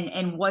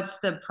 and what's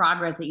the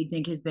progress that you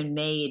think has been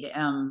made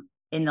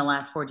in the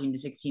last 14 to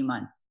 16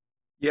 months?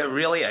 Yeah,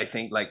 really, I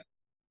think like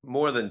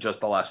more than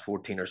just the last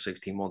 14 or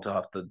 16 months, I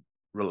have to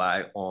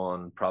rely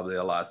on probably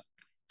the last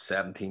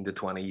 17 to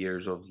 20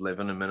 years of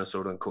living in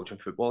Minnesota and coaching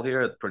football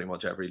here at pretty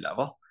much every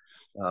level.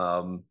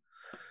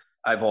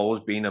 I've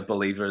always been a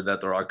believer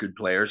that there are good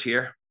players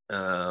here,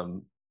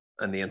 and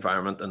the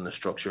environment and the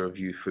structure of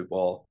youth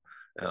football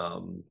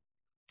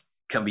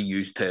can be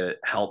used to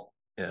help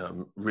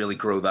really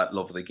grow that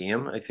love of the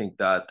game. I think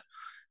that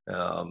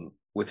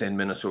within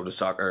Minnesota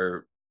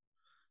soccer,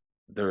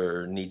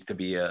 there needs to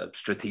be a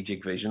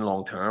strategic vision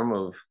long term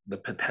of the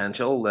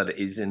potential that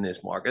is in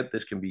this market.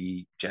 This can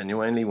be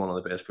genuinely one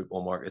of the best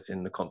football markets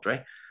in the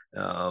country.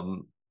 We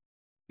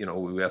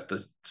have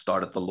to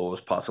start at the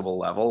lowest possible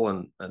level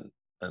and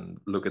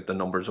look at the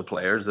numbers of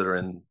players that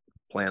are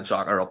playing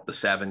soccer up to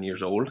 7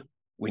 years old.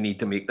 we need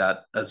to make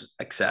that as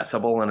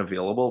accessible and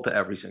available to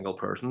every single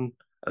person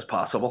as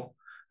possible.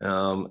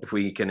 If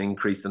we can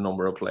increase the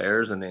number of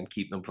players and then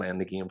keep them playing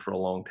the game for a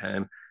long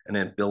time, and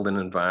then build an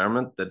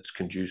environment that's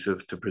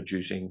conducive to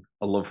producing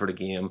a love for the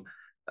game,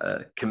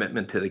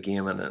 commitment to the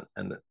game,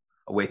 and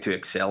a way to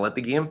excel at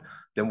the game,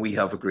 then we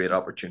have a great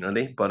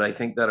opportunity. But I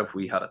think that if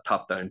we had a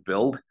top-down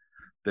build,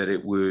 that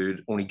it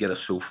would only get us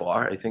so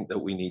far. I think that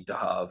we need to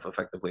have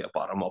effectively a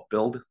bottom-up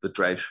build that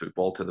drives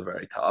football to the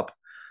very top.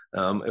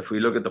 If we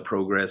look at the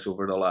progress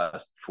over the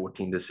last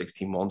 14 to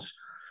 16 months,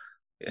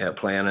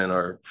 playing in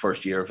our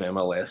first year of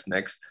MLS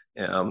next,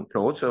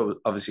 it's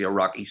obviously a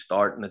rocky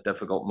start and a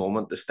difficult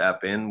moment to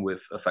step in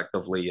with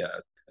effectively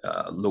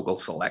a local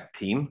select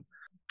team.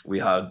 We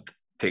had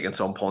taken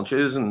some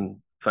punches and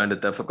found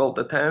it difficult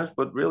at times,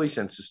 but really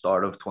since the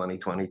start of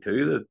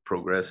 2022, the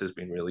progress has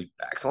been really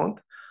excellent.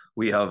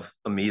 We have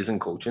amazing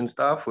coaching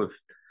staff,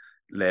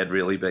 led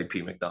really by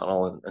Pete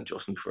McDonnell and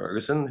Justin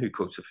Ferguson, who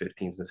coach the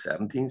 15s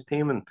and 17s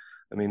team. And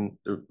I mean,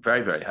 they're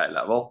very, very high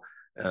level,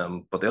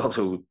 but they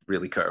also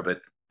really care about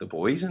the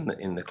boys in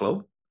the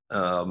club.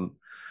 And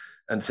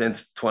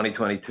since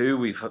 2022,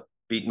 we've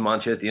beaten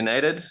Manchester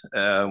United.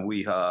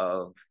 We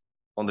have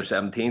under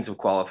 17s have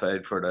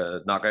qualified for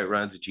the knockout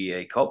rounds of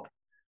GA Cup,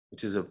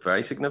 which is a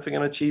very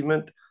significant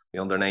achievement. The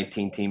under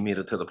 19 team made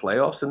it to the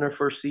playoffs in their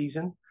first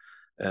season.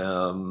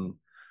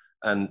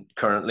 And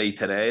currently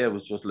today, I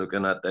was just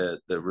looking at the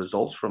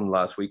results from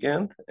last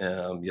weekend.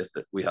 Yes,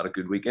 we had a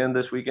good weekend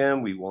this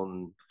weekend. We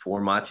won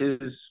 4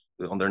 matches.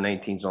 The under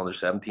 19s, under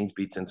 17s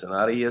beat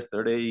Cincinnati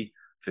yesterday.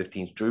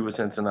 15s drew with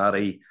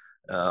Cincinnati.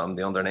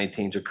 The under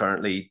 19s are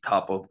currently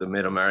top of the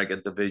Mid-America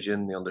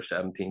division. The under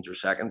 17s are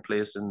second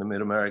place in the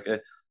Mid-America,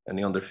 and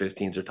the under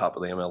 15s are top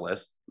of the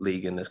MLS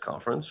league in this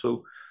conference.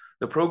 So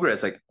the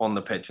progress, like on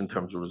the pitch in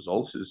terms of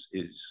results, is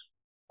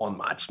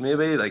unmatched.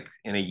 Maybe like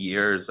in a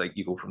year, it's like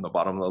you go from the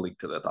bottom of the league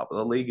to the top of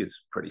the league.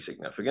 It's pretty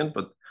significant,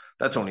 but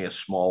that's only a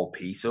small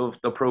piece of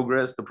the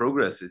progress. The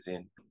progress is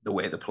in the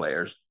way the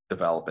players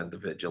develop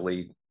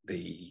individually,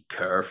 the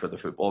care for the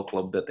football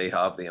club that they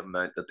have, the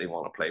amount that they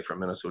want to play for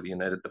Minnesota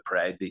United, the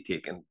pride they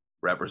take in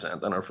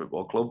representing our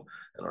football club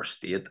and our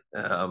state.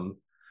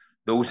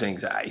 Those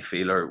things I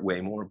feel are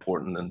way more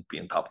important than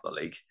being top of the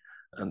league.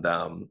 And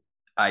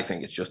I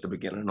think it's just the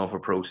beginning of a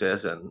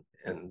process,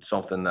 and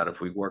something that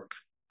if we work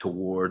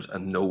towards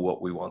and know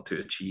what we want to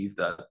achieve,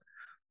 that the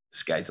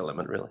sky's the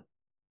limit, really.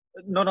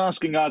 Not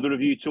asking either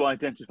of you to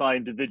identify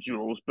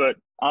individuals, but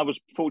I was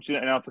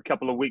fortunate enough a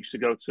couple of weeks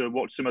ago to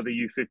watch some of the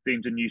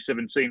U15s and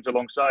U17s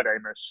alongside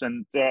Amos.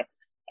 And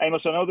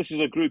Amos, I know this is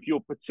a group you're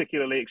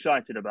particularly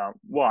excited about.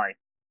 Why?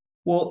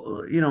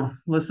 Well,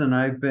 listen,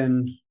 I've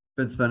been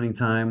spending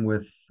time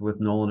with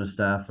Noel and his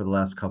staff for the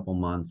last couple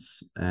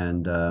months,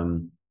 and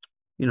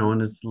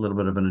and it's a little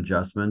bit of an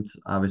adjustment.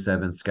 Obviously,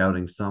 I've been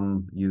scouting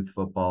some youth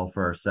football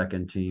for our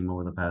second team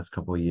over the past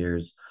couple of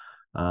years.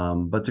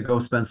 But to go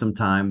spend some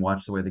time,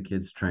 watch the way the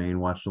kids train,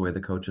 watch the way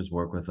the coaches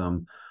work with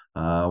them,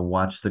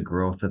 watch the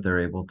growth that they're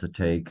able to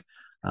take.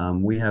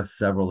 We have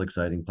several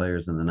exciting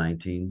players in the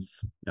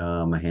 19s,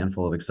 a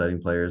handful of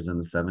exciting players in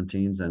the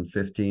 17s and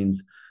 15s.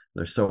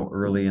 They're so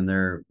early in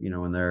their,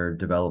 in their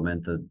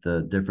development that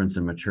the difference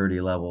in maturity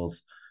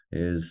levels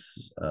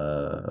is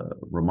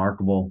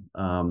remarkable.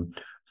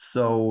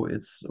 So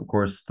it's, of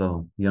course,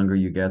 the younger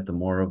you get, the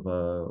more of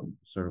a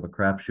sort of a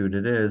crapshoot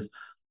it is.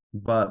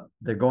 But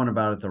they're going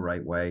about it the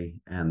right way,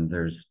 and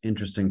there's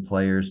interesting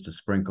players to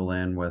sprinkle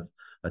in with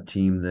a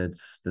team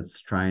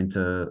that's trying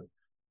to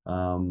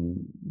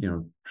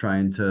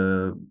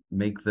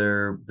make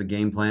the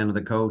game plan of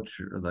the coach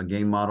or the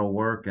game model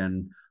work,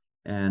 and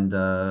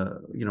so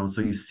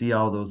you see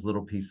all those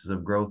little pieces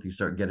of growth. You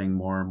start getting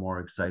more and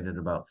more excited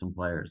about some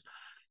players.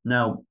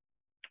 Now,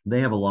 they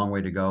have a long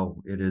way to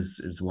go.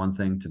 It's one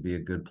thing to be a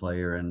good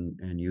player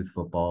in youth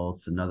football.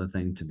 It's another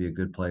thing to be a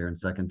good player in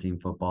second team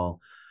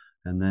football.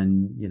 And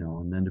then,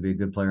 to be a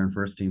good player in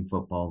first team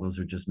football. Those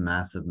are just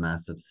massive,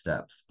 massive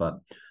steps. But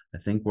I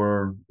think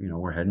we're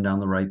heading down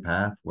the right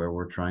path where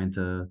we're trying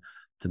to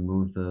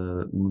move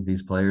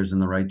these players in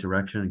the right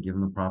direction and give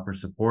them the proper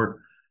support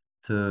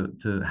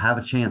to have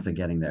a chance at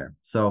getting there.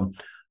 So,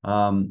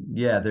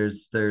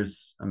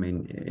 there's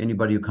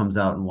anybody who comes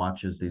out and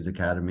watches these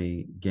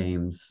academy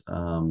games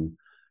and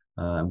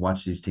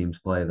watch these teams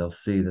play, they'll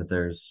see that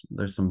there's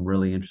some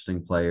really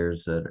interesting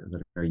players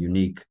that are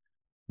unique.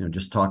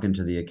 Just talking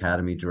to the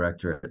academy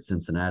director at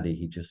Cincinnati,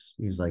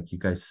 he's like, you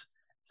guys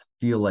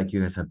feel like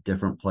you guys have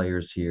different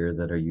players here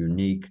that are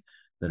unique,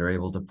 that are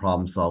able to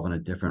problem solve in a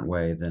different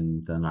way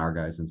than our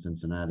guys in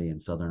Cincinnati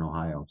and Southern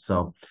Ohio.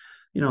 So,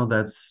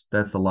 that's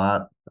a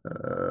lot.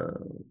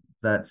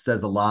 That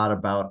says a lot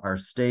about our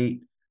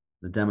state,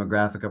 the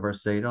demographic of our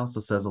state. It also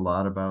says a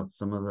lot about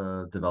some of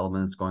the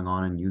development that's going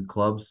on in youth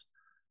clubs.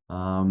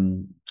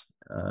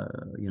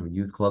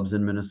 Youth clubs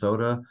in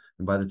Minnesota.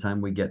 And by the time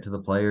we get to the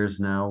players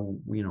now,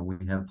 we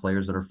have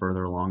players that are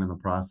further along in the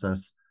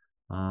process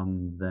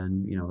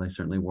than, they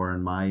certainly were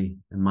in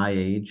my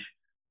age,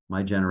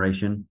 my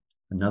generation.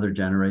 Another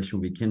generation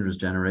will be Kindra's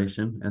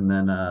generation. And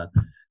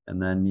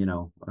and then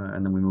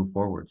and then we move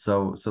forward.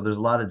 So there's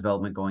a lot of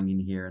development going in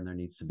here, and there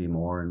needs to be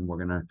more, and we're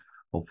gonna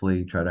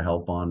hopefully try to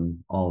help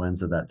on all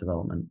ends of that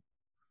development.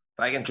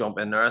 If I can jump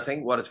in there, I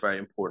think what is very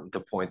important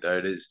to point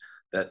out is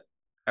that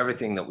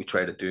everything that we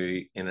try to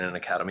do in an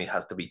academy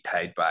has to be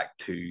tied back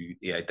to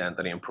the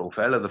identity and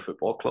profile of the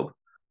football club.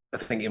 I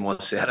think he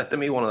once said it to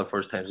me one of the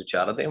first times I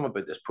chatted to him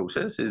about this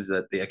process, is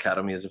that the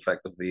academy is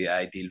effectively the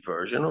ideal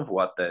version of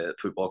what the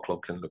football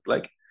club can look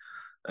like.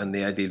 And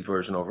the ideal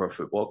version of our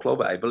football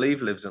club, I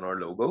believe, lives in our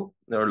logo.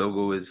 Our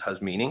logo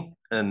has meaning,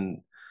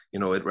 and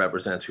it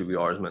represents who we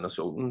are as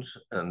Minnesotans,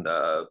 and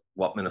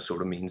what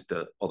Minnesota means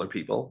to other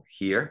people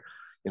here.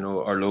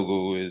 Our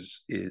logo has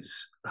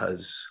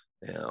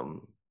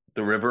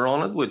the river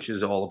on it, which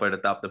is all about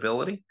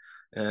adaptability,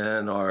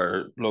 and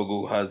our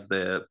logo has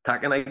the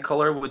taconite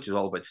color, which is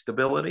all about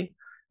stability,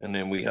 and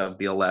then we have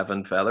the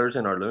 11 feathers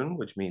in our loon,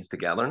 which means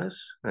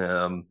togetherness.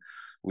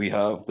 We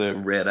have the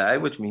red eye,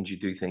 which means you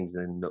do things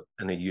in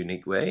a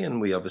unique way, and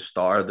we have a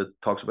star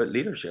that talks about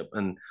leadership.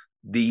 And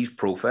these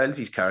profiles,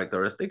 these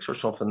characteristics, are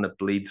something that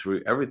bleed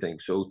through everything.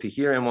 So to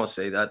hear him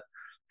say that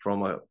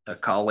from a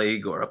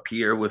colleague or a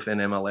peer within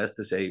MLS,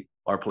 to say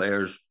our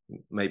players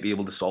might be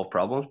able to solve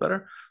problems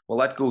better, well,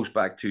 that goes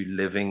back to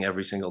living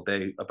every single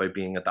day about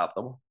being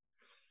adaptable.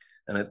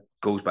 And it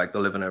goes back to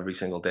living every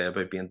single day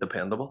about being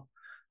dependable.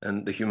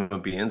 And the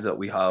human beings that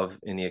we have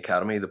in the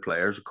academy, the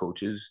players, the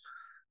coaches,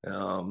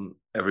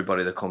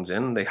 everybody that comes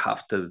in, they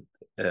have to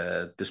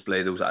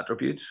display those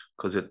attributes,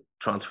 because it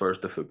transfers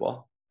to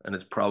football. And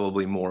it's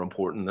probably more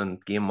important than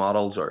game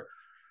models or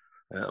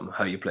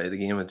how you play the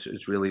game.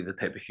 It's really the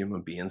type of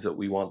human beings that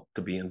we want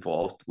to be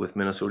involved with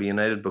Minnesota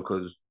United,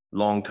 because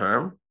long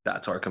term,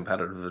 that's our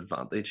competitive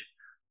advantage,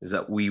 is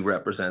that we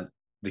represent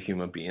the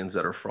human beings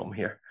that are from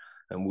here,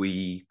 and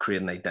we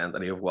create an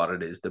identity of what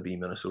it is to be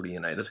Minnesota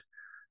United.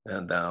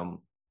 And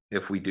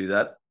if we do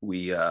that,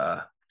 we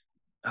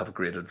have a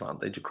great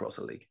advantage across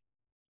the league.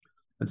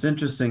 It's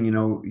interesting,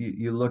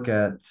 you look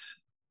at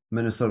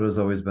Minnesota's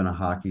always been a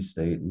hockey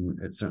state, and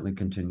it certainly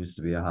continues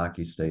to be a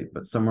hockey state.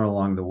 But somewhere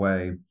along the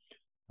way,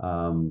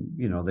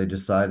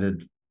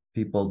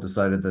 people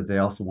decided that they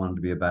also wanted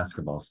to be a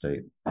basketball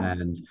state,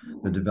 and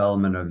the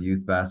development of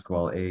youth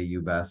basketball,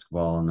 AAU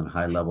basketball, and then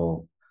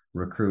high-level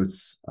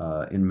recruits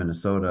in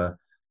Minnesota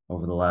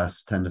over the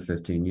last 10 to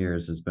 15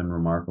 years has been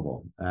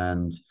remarkable.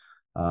 And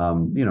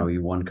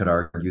one could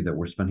argue that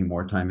we're spending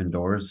more time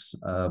indoors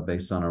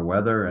based on our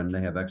weather, and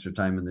they have extra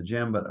time in the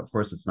gym, but of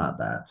course it's not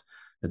that.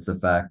 It's the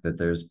fact that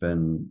there's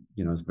been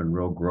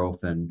real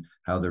growth in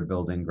how they're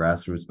building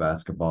grassroots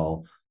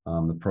basketball,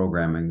 the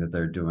programming that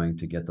they're doing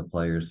to get the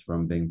players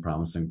from being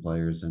promising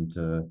players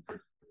into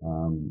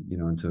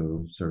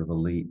sort of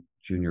elite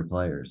junior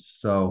players.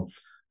 So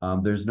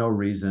there's no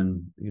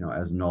reason,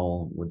 as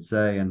Noel would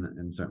say,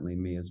 and certainly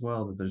me as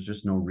well, that there's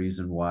just no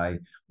reason why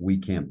we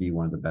can't be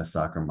one of the best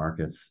soccer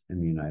markets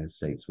in the United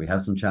States. We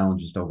have some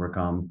challenges to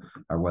overcome,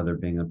 our weather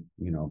being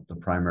the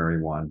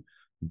primary one,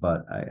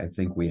 but I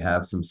think we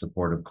have some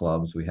supportive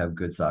clubs. We have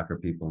good soccer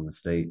people in the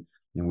state,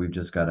 and we've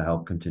just got to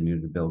help continue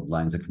to build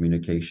lines of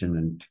communication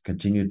and to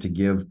continue to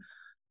give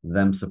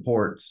them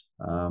support,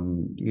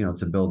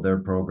 to build their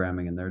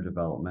programming and their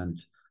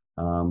development,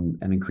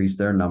 and increase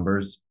their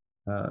numbers,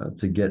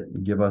 to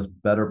give us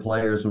better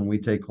players when we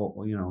take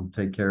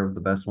care of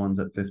the best ones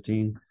at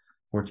 14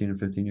 and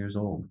 15 years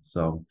old.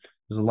 So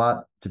there's a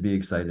lot to be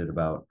excited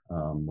about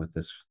with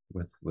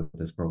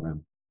this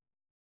program.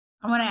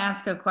 I want to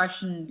ask a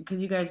question,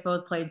 because you guys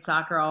both played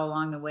soccer all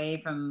along the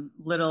way, from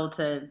little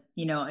to,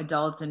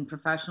 adults and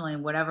professionally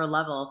and whatever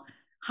level.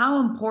 How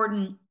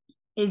important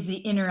is the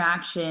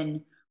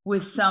interaction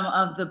with some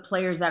of the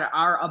players that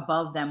are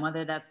above them,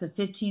 whether that's the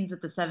 15s with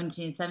the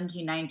 17s,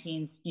 17,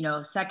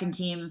 19s, second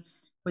team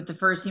with the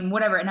first team,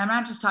 whatever. And I'm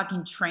not just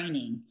talking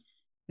training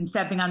and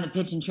stepping on the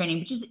pitch and training,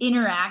 but just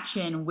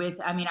interaction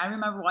with, I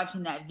remember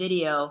watching that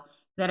video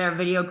that our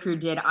video crew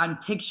did on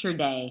picture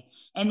day,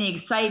 and the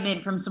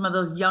excitement from some of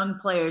those young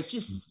players,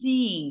 just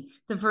seeing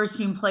the first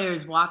team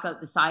players walk up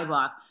the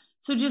sidewalk.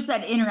 So just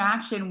that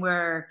interaction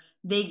where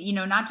they,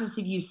 not just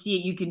if you see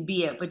it, you can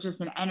be it, but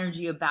just an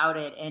energy about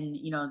it. And,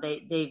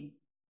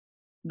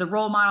 the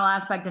role model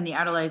aspect and the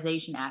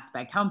idolization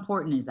aspect, how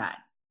important is that?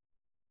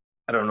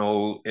 I don't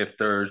know if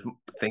there's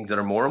things that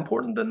are more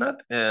important than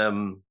that.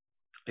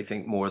 I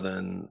think more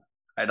than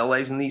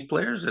idolizing these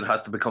players, it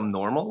has to become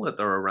normal that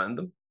they're around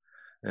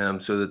them,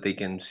 so that they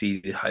can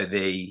see how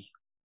they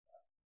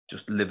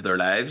just live their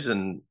lives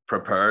and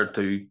prepare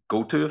to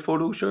go to a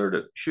photo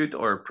shoot,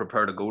 or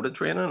prepare to go to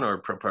training, or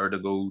prepare to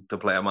go to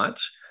play a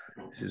match.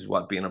 This is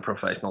what being a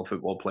professional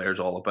football player is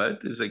all about.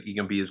 It's like, you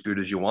can be as good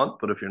as you want,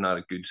 but if you're not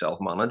a good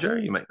self-manager,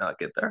 you might not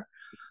get there.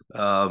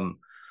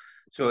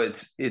 So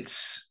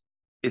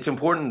it's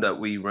important that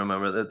we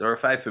remember that there are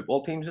 5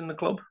 football teams in the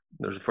club.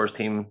 There's a first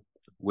team,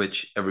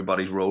 which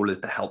everybody's role is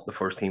to help the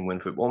first team win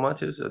football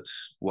matches.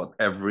 That's what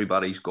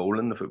everybody's goal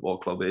in the football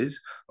club is,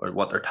 or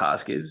what their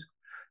task is.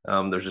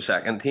 There's a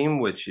second team,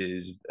 which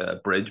is a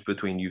bridge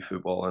between youth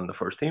football and the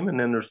first team, and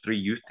then there's 3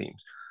 youth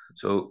teams.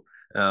 So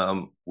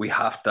we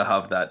have to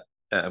have that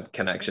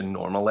connection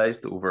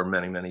normalized over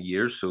many, many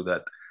years, so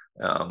that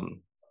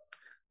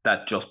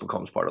that just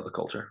becomes part of the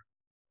culture.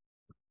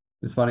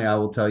 It's funny, I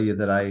will tell you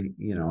that I,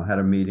 had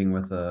a meeting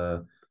with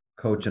a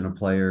coach and a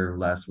player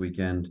last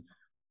weekend.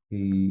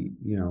 We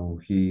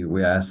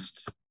asked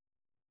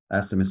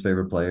him his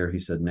favorite player. He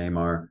said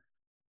Neymar.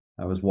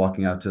 I was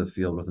walking out to the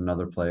field with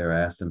another player. I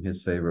asked him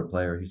his favorite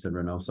player. He said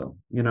Reynoso.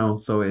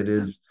 So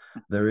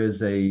there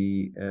is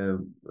a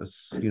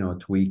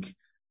tweak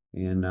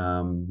in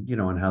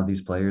in how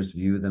these players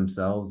view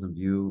themselves and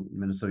view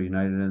Minnesota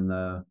United in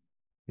the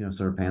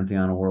sort of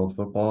pantheon of world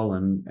football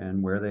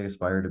and where they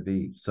aspire to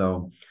be.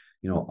 So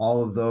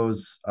all of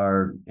those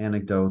are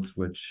anecdotes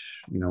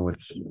which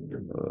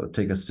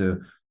take us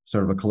to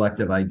sort of a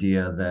collective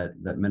idea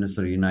that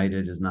Minnesota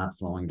United is not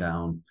slowing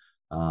down.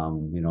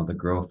 The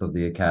growth of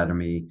the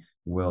academy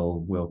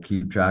will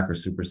keep track or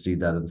supersede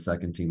that of the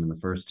second team and the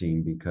first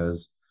team,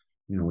 because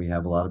we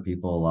have a lot of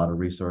people, a lot of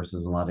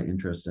resources, a lot of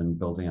interest in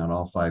building out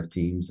all 5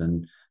 teams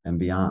and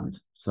beyond.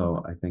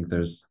 So I think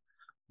there's,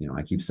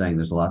 I keep saying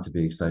there's a lot to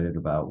be excited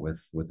about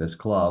with this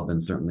club,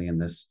 and certainly in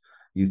this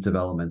youth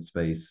development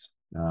space.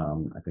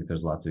 I think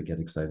there's a lot to get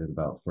excited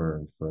about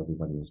for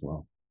everybody as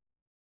well.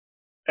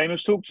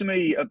 Amos, talk to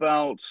me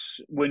about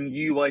when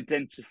you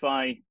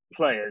identify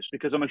players,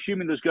 because I'm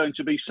assuming there's going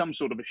to be some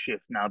sort of a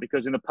shift now,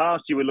 because in the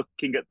past you were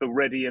looking at the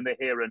ready and the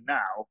here and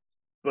now,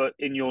 but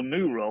in your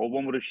new role,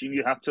 one would assume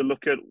you have to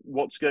look at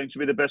what's going to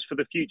be the best for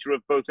the future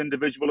of both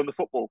individual and the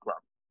football club.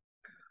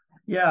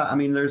 Yeah, I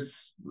mean,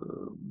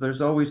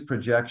 there's always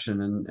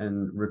projection,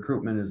 and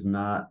recruitment is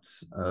not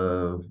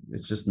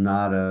it's just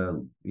not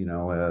a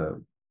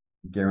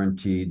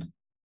guaranteed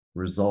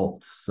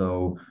result.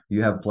 So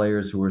you have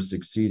players who are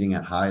succeeding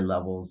at high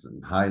levels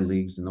and high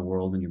leagues in the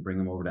world, and you bring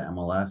them over to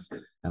MLS,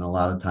 and a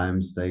lot of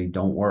times they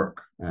don't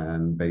work,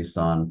 and based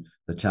on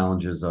the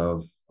challenges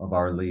of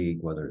our league,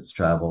 whether it's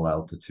travel,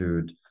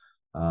 altitude,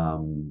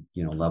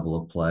 level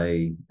of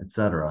play,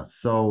 etc.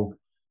 So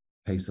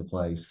pace of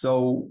play.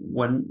 So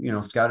when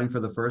scouting for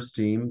the first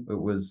team, it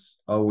was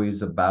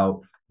always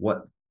about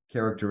what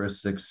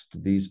characteristics do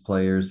these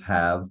players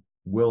have.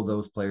 Will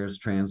those players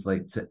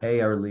translate to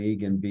A, our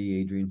league, and B,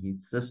 Adrian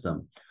Heath's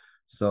system?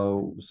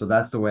 So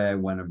that's the way I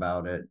went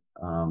about it.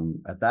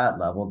 At that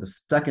level, the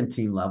second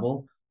team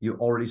level, you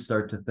already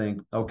start to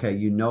think, okay,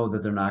 that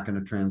they're not going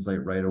to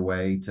translate right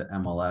away to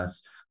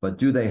MLS, but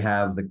do they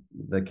have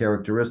the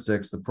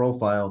characteristics, the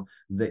profile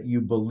that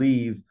you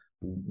believe,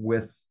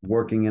 with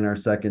working in our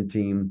second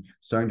team,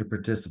 starting to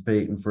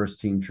participate in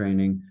first team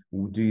training,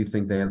 do you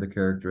think they have the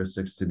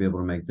characteristics to be able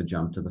to make the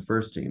jump to the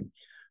first team?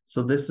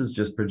 So this is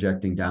just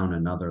projecting down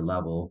another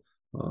level,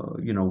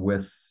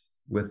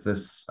 with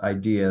this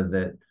idea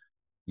that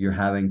you're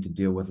having to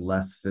deal with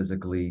less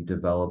physically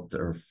developed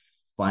or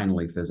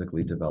finally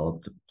physically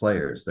developed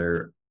players.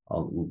 They're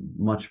a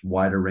much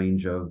wider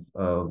range of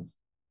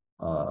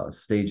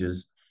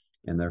stages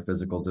in their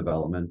physical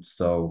development.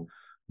 So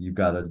you've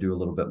got to do a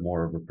little bit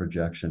more of a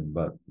projection,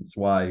 but it's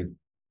why,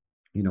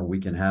 we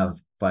can have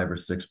 5 or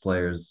 6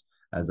 players,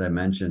 as I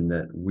mentioned,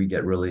 that we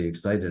get really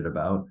excited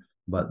about,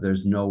 but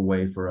there's no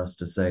way for us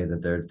to say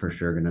that they're for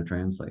sure going to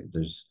translate.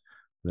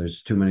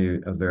 There's too many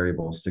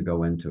variables to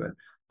go into it.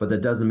 But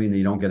that doesn't mean that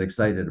you don't get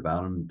excited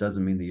about them. It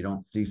doesn't mean that you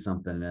don't see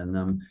something in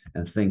them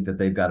and think that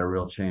they've got a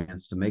real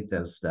chance to make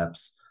those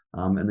steps.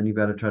 And then you've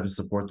got to try to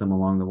support them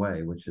along the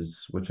way, which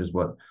is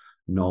what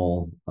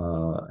Noel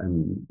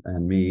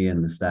and me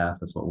and the staff,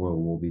 that's what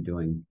we'll be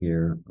doing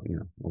here,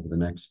 over the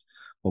next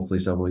hopefully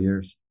several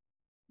years.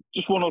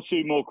 Just 1 or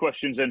 2 more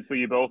questions then for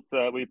you both.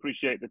 We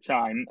appreciate the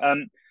time.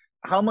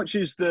 How much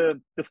is the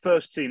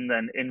first team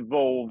then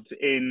involved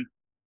in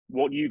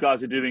what you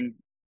guys are doing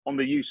on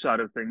the youth side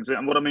of things?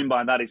 And what I mean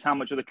by that is how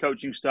much of the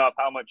coaching staff,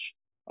 how much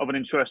of an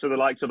interest are the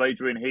likes of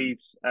Adrian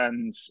Heath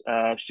and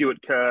Stuart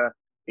Kerr,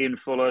 Ian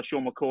Fuller,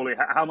 Sean McCauley,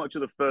 how much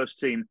of the first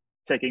team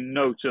taking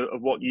note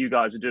of what you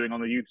guys are doing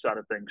on the youth side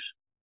of things?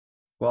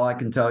 Well, I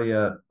can tell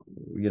you,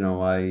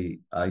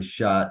 I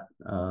shot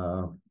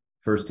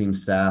first team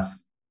staff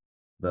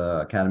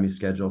the academy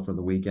schedule for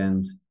the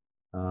weekend,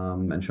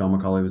 and Sean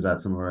McCauley was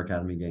at some of our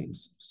academy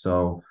games.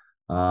 So,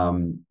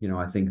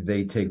 I think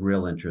they take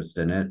real interest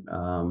in it,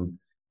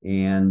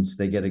 and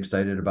they get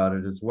excited about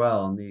it as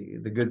well.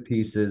 And the good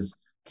piece is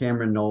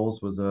Cameron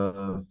Knowles was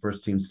a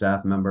first team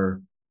staff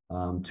member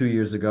 2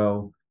 years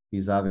ago.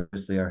 He's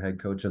obviously our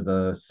head coach of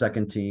the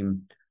second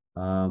team.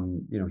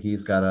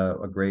 He's got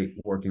a great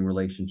working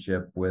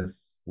relationship with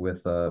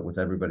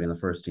everybody in the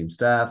first team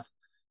staff.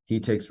 He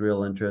takes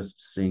real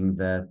interest seeing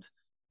that,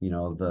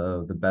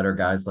 the better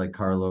guys like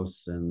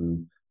Carlos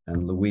and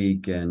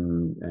Luik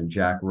and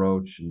Jack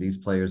Roach, and these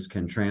players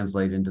can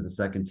translate into the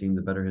second team,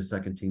 the better his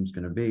second team's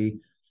going to be.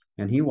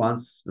 And he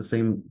wants the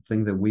same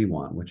thing that we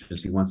want, which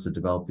is he wants to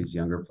develop these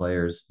younger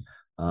players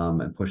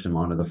and push them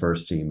onto the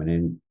first team.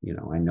 And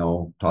I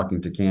know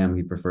talking to Cam,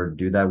 he preferred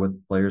to do that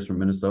with players from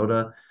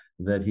Minnesota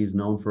that he's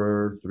known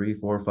for 3,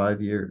 4,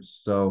 5 years.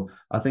 So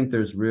I think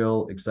there's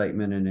real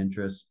excitement and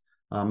interest.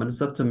 And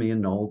it's up to me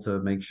and Noel to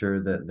make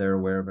sure that they're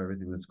aware of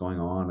everything that's going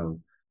on, of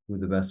who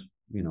the best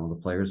the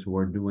players who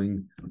are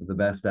doing the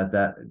best at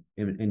that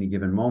in any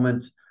given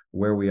moment,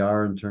 where we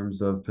are in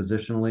terms of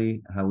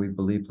positionally, how we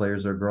believe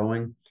players are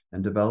growing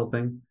and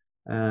developing.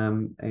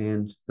 And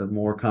the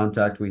more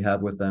contact we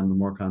have with them, the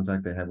more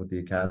contact they have with the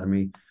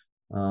academy,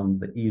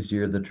 the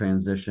easier the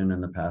transition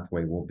and the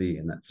pathway will be.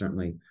 And that's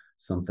certainly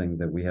something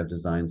that we have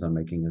designs on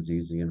making as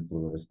easy and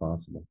fluid as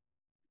possible.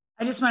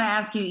 I just want to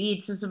ask you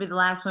each, this will be the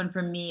last one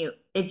from me.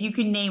 If you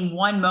can name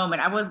one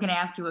moment, I was going to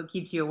ask you what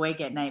keeps you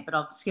awake at night, but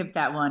I'll skip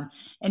that one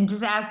and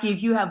just ask you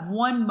if you have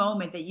one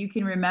moment that you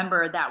can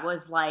remember that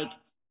was like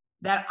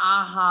that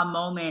aha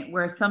moment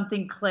where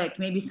something clicked,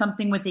 maybe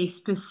something with a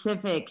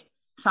specific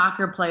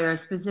soccer player, a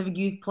specific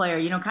youth player,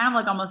 kind of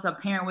like almost a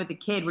parent with a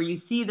kid where you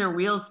see their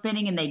wheels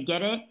spinning and they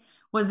get it.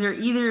 Was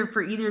there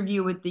for either of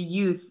you with the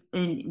youth,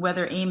 and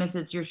whether Amos,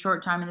 it's your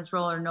short time in this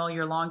role, or Noel,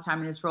 your long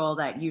time in this role,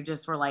 that you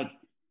just were like,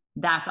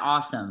 that's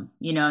awesome,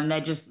 and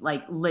that just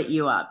like lit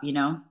you up,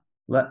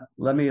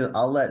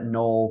 I'll let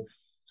Noel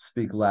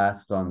speak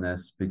last on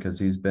this because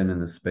he's been in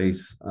the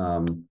space,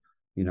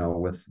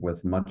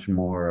 with much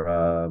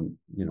more,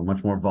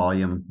 much more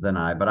volume than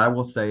I. But I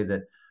will say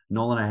that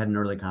Noel and I had an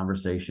early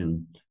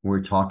conversation. We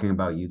were talking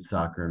about youth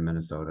soccer in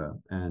Minnesota,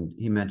 and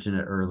he mentioned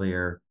it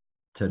earlier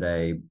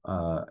today,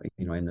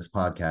 in this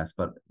podcast.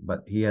 But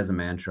he has a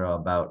mantra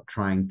about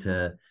trying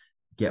to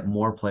get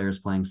more players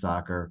playing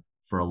soccer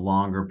for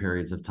longer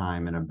periods of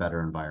time in a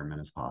better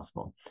environment as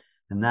possible.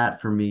 And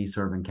that for me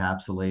sort of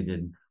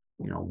encapsulated,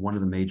 one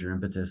of the major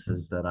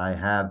impetuses that I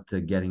have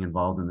to getting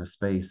involved in this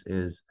space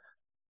is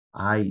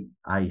I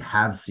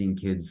have seen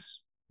kids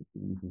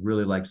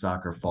really like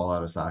soccer fall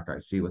out of soccer. I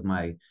see it with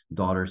my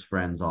daughter's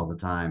friends all the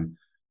time.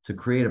 To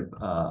create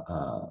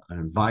an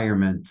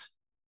environment,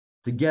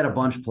 to get a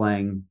bunch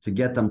playing, to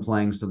get them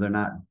playing so they're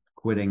not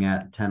quitting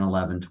at 10,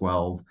 11,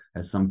 12,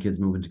 as some kids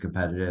move into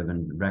competitive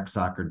and rec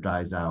soccer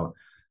dies out,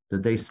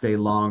 that they stay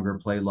longer,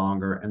 play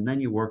longer, and then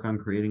you work on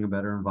creating a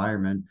better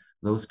environment.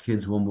 Those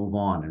kids will move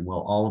on. And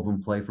will all of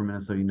them play for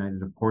Minnesota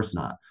United? Of course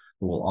not.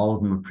 But will all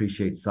of them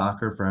appreciate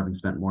soccer for having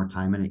spent more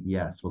time in it?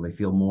 Yes. Will they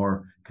feel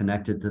more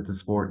connected to the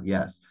sport?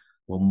 Yes.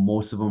 Will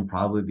most of them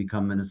probably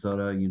become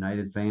Minnesota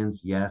United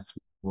fans? Yes.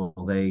 Will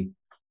they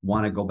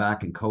want to go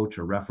back and coach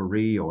or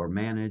referee or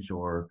manage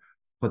or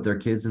put their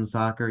kids in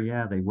soccer?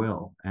 Yeah, they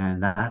will.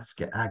 And that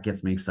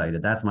gets me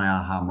excited. That's my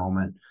aha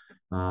moment.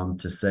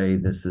 To say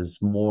this is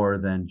more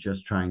than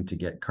just trying to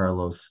get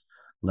Carlos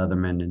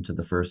Leatherman into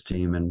the first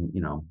team and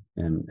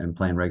and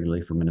playing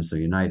regularly for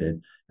Minnesota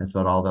United. It's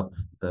about all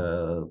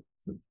the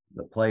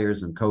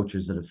players and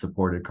coaches that have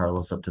supported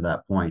Carlos up to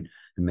that point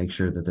and make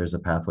sure that there's a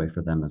pathway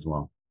for them as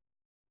well.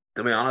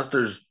 To be honest,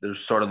 there's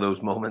sort of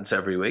those moments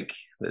every week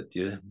that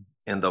you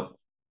end up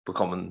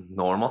becoming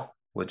normal,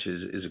 which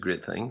is a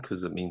great thing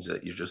because it means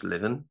that you're just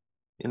living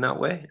in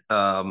that way.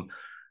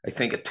 I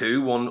think at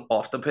two, one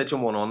off the pitch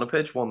and one on the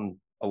pitch, one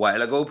a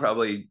while ago,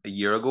 probably a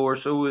year ago or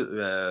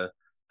so,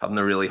 having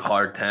a really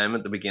hard time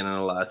at the beginning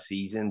of last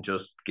season,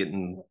 just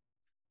getting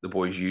the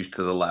boys used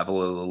to the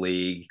level of the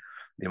league,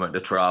 the amount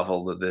of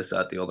travel, this,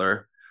 that, the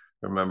other.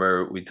 I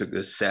remember we took the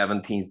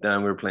 17th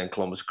down, we were playing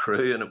Columbus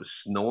Crew and it was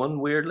snowing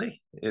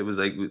weirdly. It was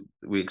like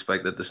we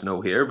expected the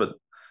snow here, but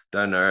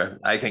down there,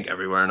 I think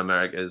everywhere in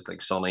America is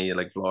like sunny,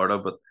 like Florida,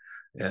 but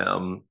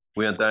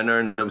we went down there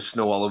and there was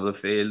snow all over the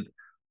field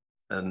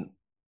and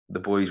the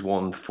boys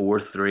won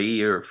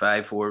 4-3 or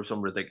 5-4,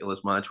 some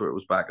ridiculous match where it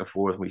was back and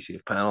forth and we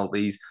saved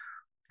penalties.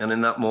 And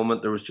in that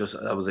moment, I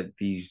was like,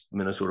 these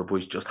Minnesota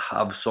boys just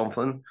have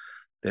something.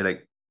 They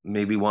like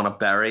maybe want to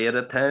bury it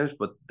at times,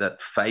 but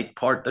that fight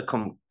part that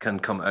can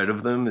come out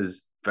of them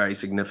is very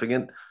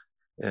significant.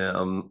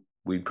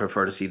 We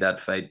prefer to see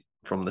that fight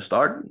from the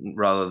start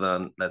rather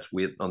than let's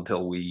wait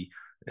until we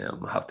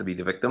have to be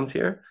the victims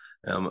here.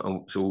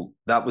 And so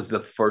that was the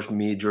first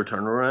major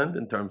turnaround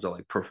in terms of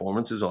like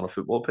performances on a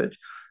football pitch.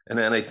 And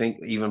then I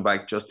think even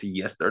back just to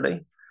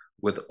yesterday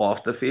with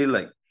off the field,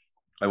 like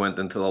I went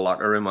into the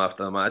locker room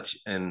after the match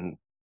and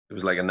it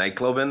was like a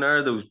nightclub in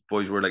there. Those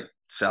boys were like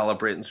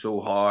celebrating so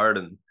hard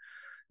and,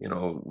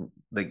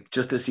 like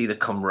just to see the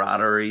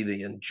camaraderie,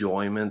 the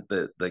enjoyment,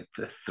 the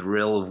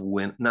thrill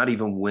of not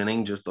even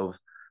winning, just of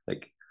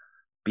like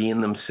being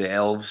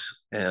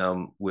themselves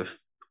with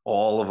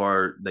all of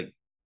our like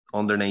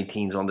under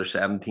 19s, under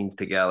 17s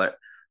together.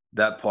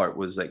 That part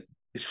was like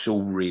is so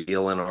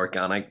real and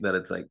organic that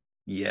it's like,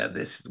 yeah,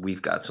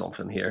 we've got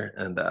something here.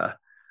 And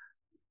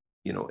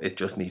it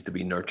just needs to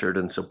be nurtured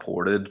and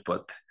supported.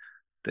 But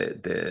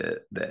the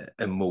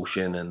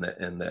emotion and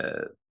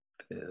the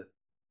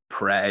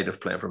pride of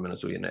playing for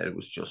Minnesota United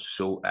was just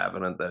so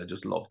evident that I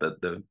just loved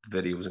it. The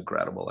video was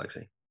incredible,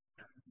 actually.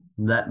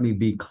 Let me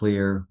be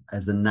clear,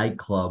 as a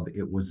nightclub,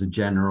 it was a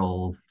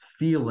general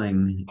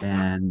feeling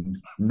and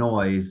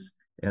noise,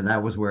 and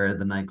that was where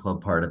the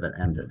nightclub part of it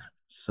ended.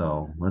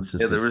 So let's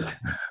just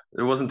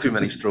there wasn't too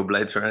many strobe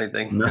lights or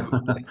anything. No.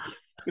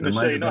 Gonna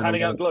say you're not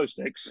handing out glow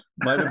sticks.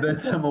 Might have been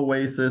some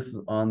Oasis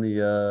on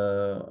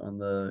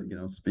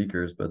the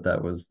speakers, but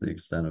that was the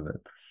extent of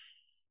it.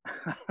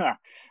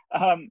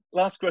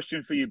 Last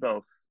question for you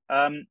both.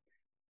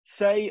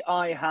 Say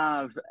I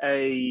have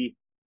a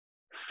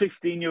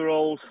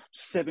 15-year-old,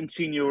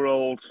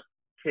 17-year-old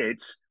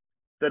kids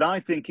that I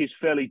think is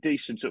fairly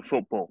decent at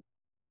football,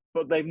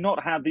 but they've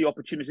not had the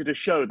opportunity to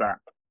show that.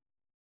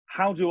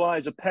 How do I,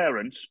 as a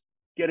parent,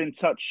 get in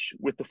touch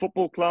with the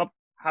football club?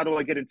 How do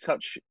I get in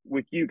touch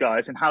with you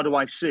guys? And how do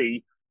I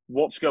see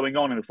what's going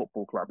on in the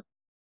football club?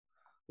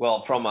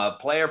 Well, from a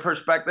player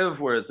perspective,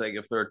 where it's like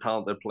if they're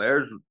talented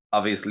players,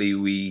 obviously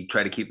we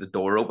try to keep the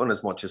door open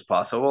as much as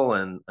possible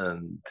and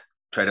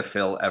try to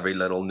fill every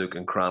little nook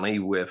and cranny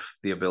with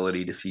the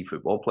ability to see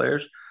football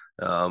players.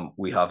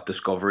 We have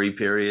discovery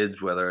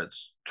periods, whether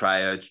it's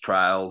tryouts,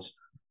 trials,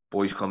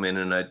 boys come in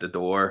and out the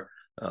door.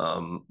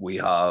 We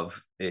have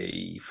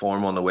a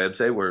form on the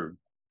website where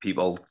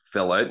people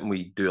fill out and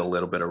we do a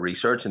little bit of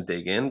research and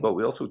dig in, but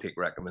we also take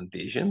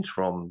recommendations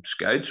from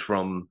scouts,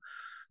 from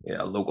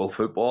local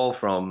football,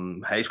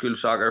 from high school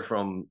soccer,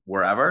 from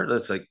wherever.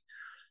 That's like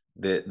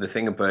the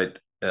thing about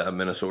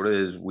Minnesota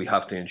is we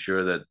have to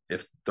ensure that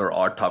if there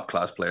are top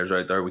class players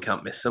out there, we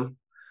can't miss them.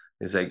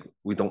 It's like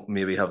we don't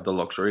maybe have the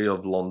luxury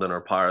of London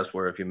or Paris,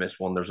 where if you miss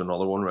one, there's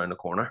another one around the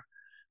corner.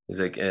 It's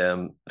like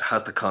it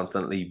has to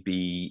constantly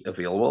be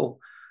available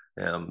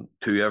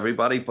to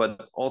everybody.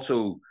 But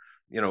also,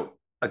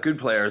 a good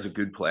player is a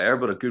good player,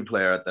 but a good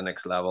player at the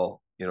next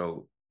level,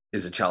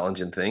 is a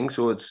challenging thing.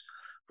 So it's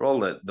for all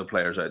the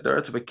players out there,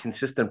 it's about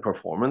consistent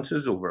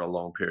performances over a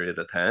long period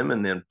of time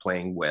and then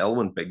playing well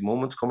when big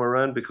moments come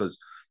around, because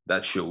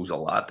that shows a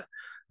lot.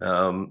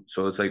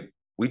 So it's like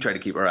we try to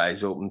keep our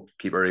eyes open,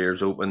 keep our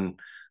ears open,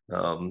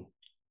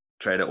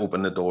 try to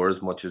open the door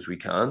as much as we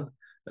can.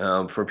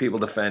 For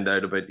people to find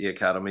out about the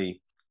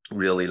academy,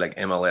 really, like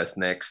MLS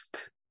Next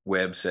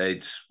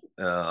websites,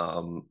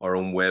 our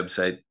own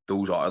website,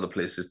 those are the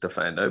places to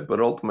find out. But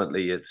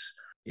ultimately,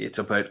 it's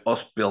about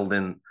us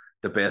building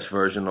the best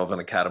version of an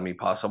academy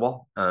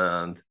possible,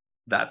 and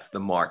that's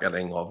the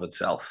marketing of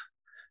itself.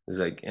 It's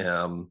like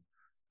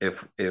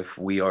if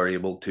we are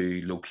able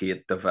to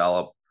locate,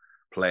 develop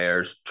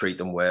players, treat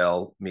them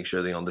well, make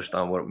sure they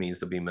understand what it means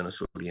to be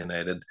Minnesota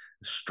United,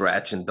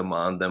 stretch and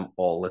demand them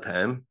all the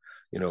time,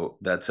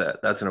 that's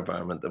an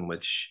environment in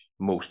which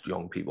most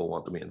young people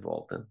want to be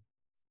involved in.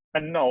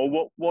 And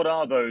Noel, what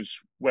are those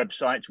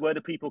websites? Where do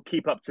people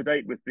keep up to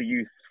date with the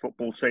youth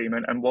football team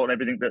and what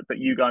everything that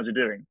you guys are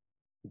doing?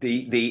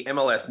 The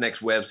MLS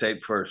Next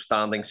website for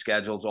standing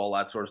schedules, all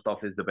that sort of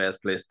stuff, is the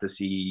best place to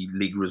see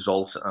league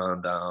results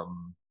and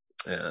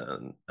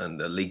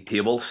the league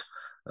tables.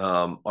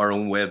 Our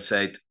own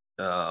website,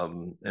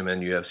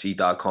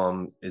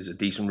 mnufc.com, is a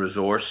decent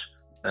resource,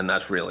 and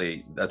that's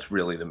really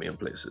the main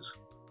places.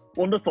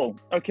 Wonderful.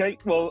 Okay,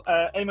 well,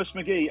 Amos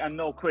McGee and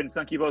Noel Quinn,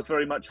 thank you both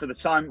very much for the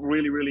time.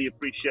 Really, really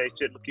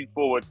appreciate it. Looking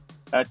forward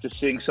to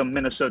seeing some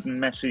Minnesotan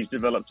Messis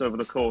developed over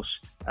the course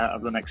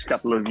of the next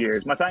couple of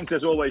years. My thanks,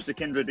 as always, to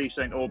Kyndra de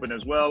St. Aubin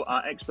as well,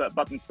 our expert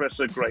button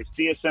presser, Grace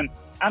Dierson,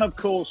 and, of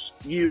course,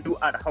 you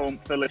at home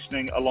for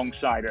listening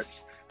alongside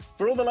us.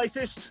 For all the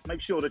latest,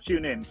 make sure to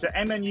tune in to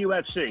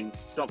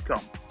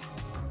mnufc.com.